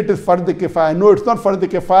say it is fard kifaya. No, it's not fard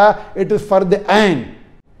kifaya, it is fard ain.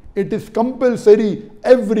 It is compulsory,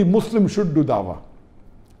 every Muslim should do dawah.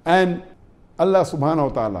 And Allah subhanahu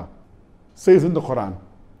wa ta'ala says in the Quran,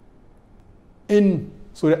 in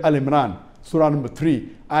Surah Al-Imran, Surah number 3,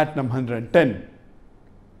 ayat number 110,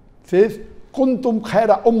 says, Kuntum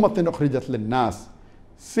khaira ummatin ukhrijat lin-nas.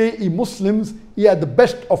 Say, ye Muslims, ye are the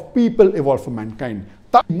best of people evolved for mankind.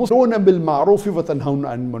 Because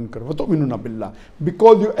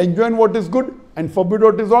you enjoin what is good and forbid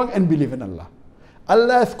what is wrong and believe in Allah.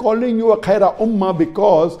 Allah is calling you a khaira ummah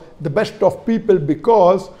because the best of people,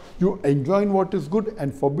 because you enjoin what is good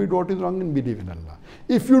and forbid what is wrong and believe in Allah.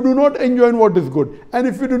 If you do not enjoin what is good and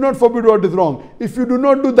if you do not forbid what is wrong, if you do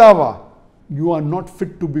not do dawah, you are not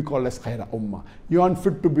fit to be called as khaira ummah. You are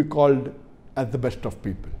unfit to be called as the best of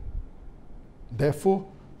people. Therefore,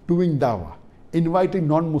 doing dawah, inviting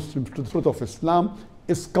non-Muslims to the truth of Islam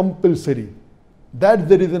is compulsory. That's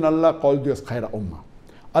the reason Allah called you as khaira ummah.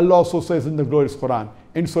 Allah also says in the glorious Quran,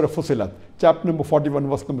 in Surah Fusilat, chapter number 41,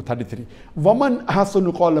 verse number 33, وَمَنْ أَحْسَنُ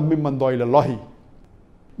قَوْلًا مِمَّنْ دَعَا إِلَى اللَّهِ,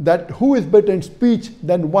 that who is better in speech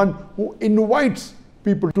than one who invites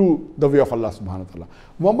people to the way of Allah subhanahu wa ta'ala.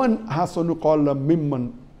 وَمَنْ أَحْسَنُ قَوْلًا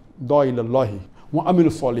مِمَّنْ دَعَا إِلَى اللَّهِ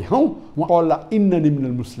وَعَمِلُ صَالِحًا وَقَالَ إِنَّنِي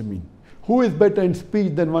مِنَ الْمُسْلِمِينَ. Who is better in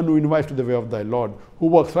speech than one who invites to the way of thy Lord, who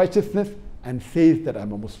works righteousness and says that I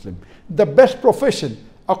am a Muslim. The best profession,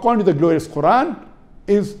 according to the glorious Quran,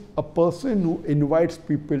 is a person who invites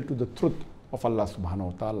people to the truth of Allah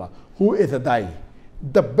subhanahu wa ta'ala, who is a da'i.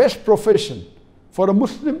 The best profession for a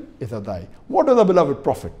Muslim is a da'i. What is the beloved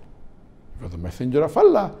Prophet? He was a messenger of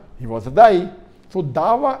Allah. He was a da'i. So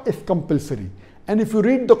dawah is compulsory. And if you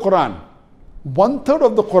read the Quran, 1/3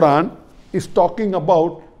 of the Quran is talking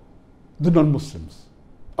about the non-Muslims,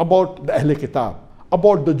 about the Ahl Kitab,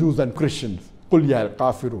 about the Jews and Christians. Qul ya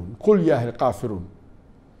al-kafirun, Qul ya al-kafirun.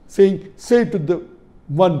 Saying, say to the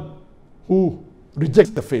one who rejects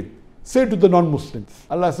the faith, say to the non-Muslims.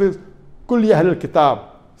 Allah says, Qul ya Ahl Kitab,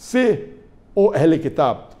 say, O Ahl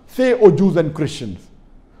Kitab, say, O Jews and Christians.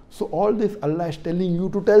 So all this Allah is telling you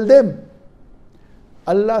to tell them.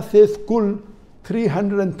 Allah says Qul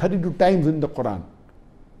 332 times in the Quran.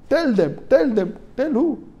 Tell them, tell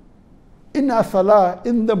who? Inna salah,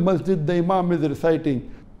 in the masjid, the Imam is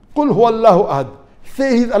reciting, Qul huwallahu ahad.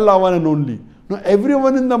 Say He is Allah one and only. Now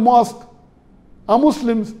everyone in the mosque are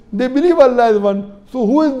Muslims. They believe Allah is one. So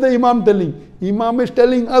who is the Imam telling? Imam is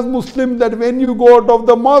telling us Muslims that when you go out of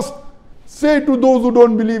the mosque, say to those who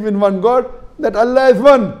don't believe in one God that Allah is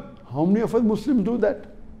one. How many of us Muslims do that?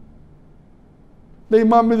 The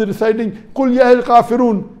Imam is reciting, Qul ya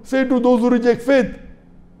al-kafirun, say to those who reject faith.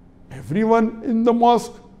 Everyone in the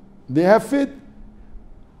mosque, they have faith.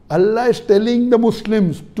 Allah is telling the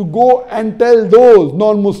Muslims to go and tell those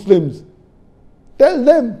non-Muslims. Tell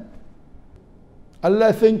them. Allah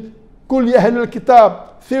is saying, Qul ya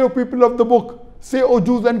al-kitab, say, O people of the book, say, O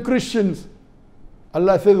Jews and Christians.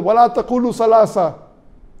 Allah says, Wala taqulu salasa,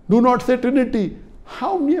 do not say Trinity.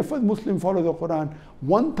 How many of us Muslims follow the Quran?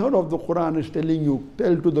 1/3 of the Quran is telling you,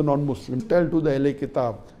 tell to the non-Muslims, tell to the Ahl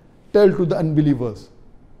Kitab, tell to the unbelievers.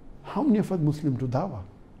 How many of us Muslims do dawah?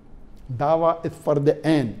 Dawah is for the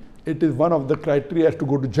end. It is one of the criteria to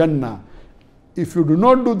go to Jannah. If you do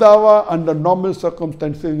not do dawah under normal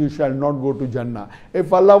circumstances, you shall not go to Jannah.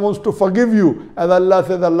 If Allah wants to forgive you, as Allah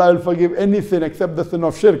says, Allah will forgive any sin except the sin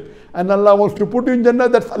of shirk, and Allah wants to put you in Jannah,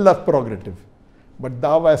 that's Allah's prerogative. But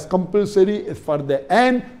dawah is compulsory, it's for the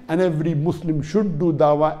end, and every Muslim should do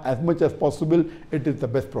dawah as much as possible. It is the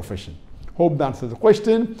best profession. Hope that answers the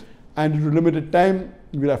question. And due to limited time,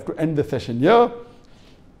 we will have to end the session here.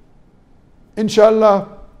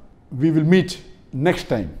 Inshallah, we will meet next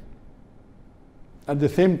time. At the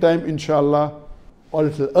same time, inshallah, or a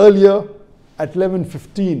little earlier, at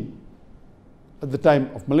 11:15 at the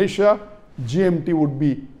time of Malaysia. GMT would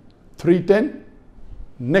be 3:10.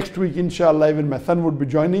 Next week, inshallah, even my son would be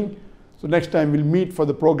joining. So next time we'll meet for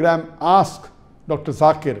the program Ask Dr.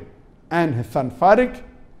 Zakir and his son Farik.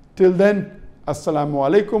 Till then, Assalamu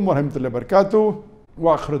alaikum wa rahmatullahi wa barakatuh.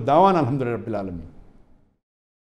 Wa akhiru da'wan alhamdulillahi rabbil alameen.